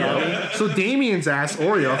 Oreo. So Damien's ass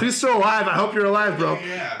Oreo. If he's still alive, I hope you're alive, bro.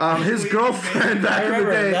 Yeah. His girlfriend back I in the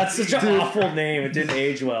remember. day. That's such an dude, awful name. It didn't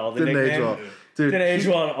age well. The Didn't age nickname well. Dude. didn't age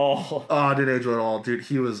well at all. Oh, didn't age well at all, dude.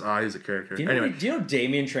 He was a character. Do you know? Anyway, Do you know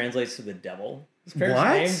Damien translates to the devil? His parents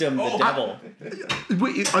What? named him the devil.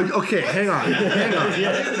 wait, okay, hang on.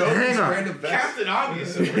 Hang on. Captain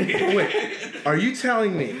Obvious. Wait, are you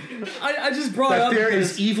telling me I just brought that up there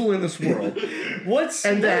because is evil in this world what's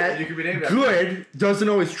and that You could be named after good doesn't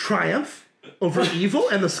always triumph over evil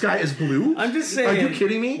and the sky is blue? I'm just saying. Are you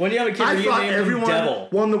kidding me? When you have a kid, I you thought name him everyone Devil.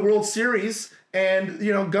 won the World Series and,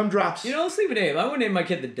 gumdrops. You know, let's leave a name. I would name my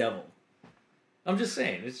kid the Devil. I'm just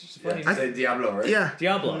saying. It's just funny. Yeah, say Diablo, right? Yeah.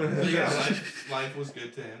 Diablo. Yeah, life was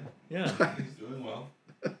good to him. Yeah. He's doing well.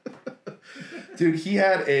 Dude, he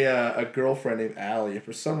had a girlfriend named Allie, and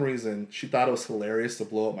for some reason, she thought it was hilarious to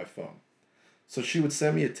blow up my phone. So she would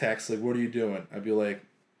send me a text, like, what are you doing? I'd be like,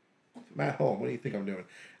 I'm at home. What do you think I'm doing? And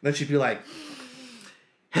then she'd be like,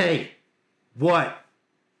 hey, what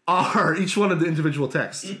are each one of the individual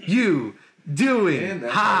texts? You doing? Man,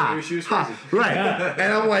 that's Ha, how she was ha. crazy. Right.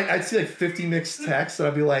 And I'm like, I'd see like 50 mixed texts, and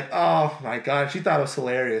I'd be like, oh my God. She thought it was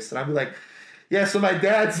hilarious. And I'd be like, yeah, so my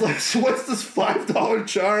dad's like, so what's this $5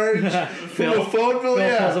 charge for the phone bill? Phil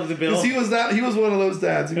Yeah, pulls up the bill. because he was one of those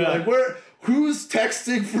dads. He'd be like, who's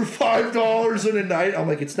texting for $5 in a night? I'm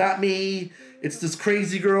like, it's not me. It's this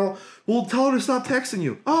crazy girl. Well, tell her to stop texting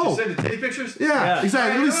you. Oh, Send the titty pictures? yeah,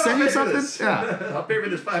 exactly. Let me send you something. Yeah, I'll pay for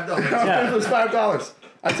this $5. I'll pay for this $5.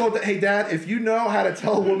 I told that, hey, Dad, if you know how to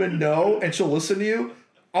tell a woman no and she'll listen to you,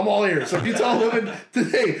 I'm all ears. So if you tell a woman,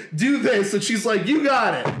 hey, do this, and she's like, you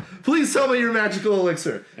got it. Please tell me your magical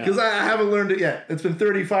elixir, because I haven't learned it yet. It's been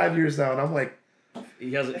 35 years now, and I'm like,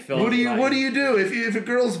 He hasn't filmed. what do you do if a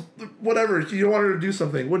girl's whatever, you don't want her to do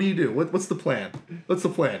something? What do you do? What's the plan? What's the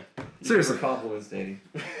plan? Seriously, Compliments, Danny.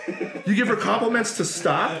 you give her compliments to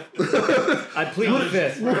stop. I plead the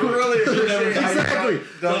fifth. I really appreciate Exactly.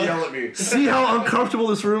 Don't yell at me. See how uncomfortable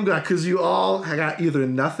this room got because you all got either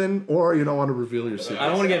nothing or you don't want to reveal your I secret.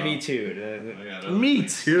 don't want to get me too. Me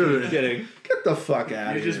too. Kidding. Get the fuck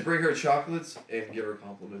out You of here. just bring her chocolates and give her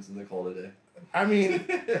compliments and they call it a day. I mean,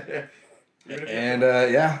 and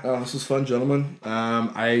this was fun, gentlemen.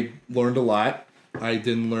 I learned a lot. I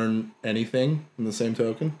didn't learn anything in the same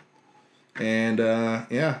token. And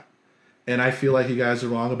and I feel like you guys are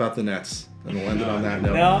wrong about the Nets. And we'll end it on that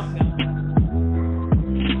note. No.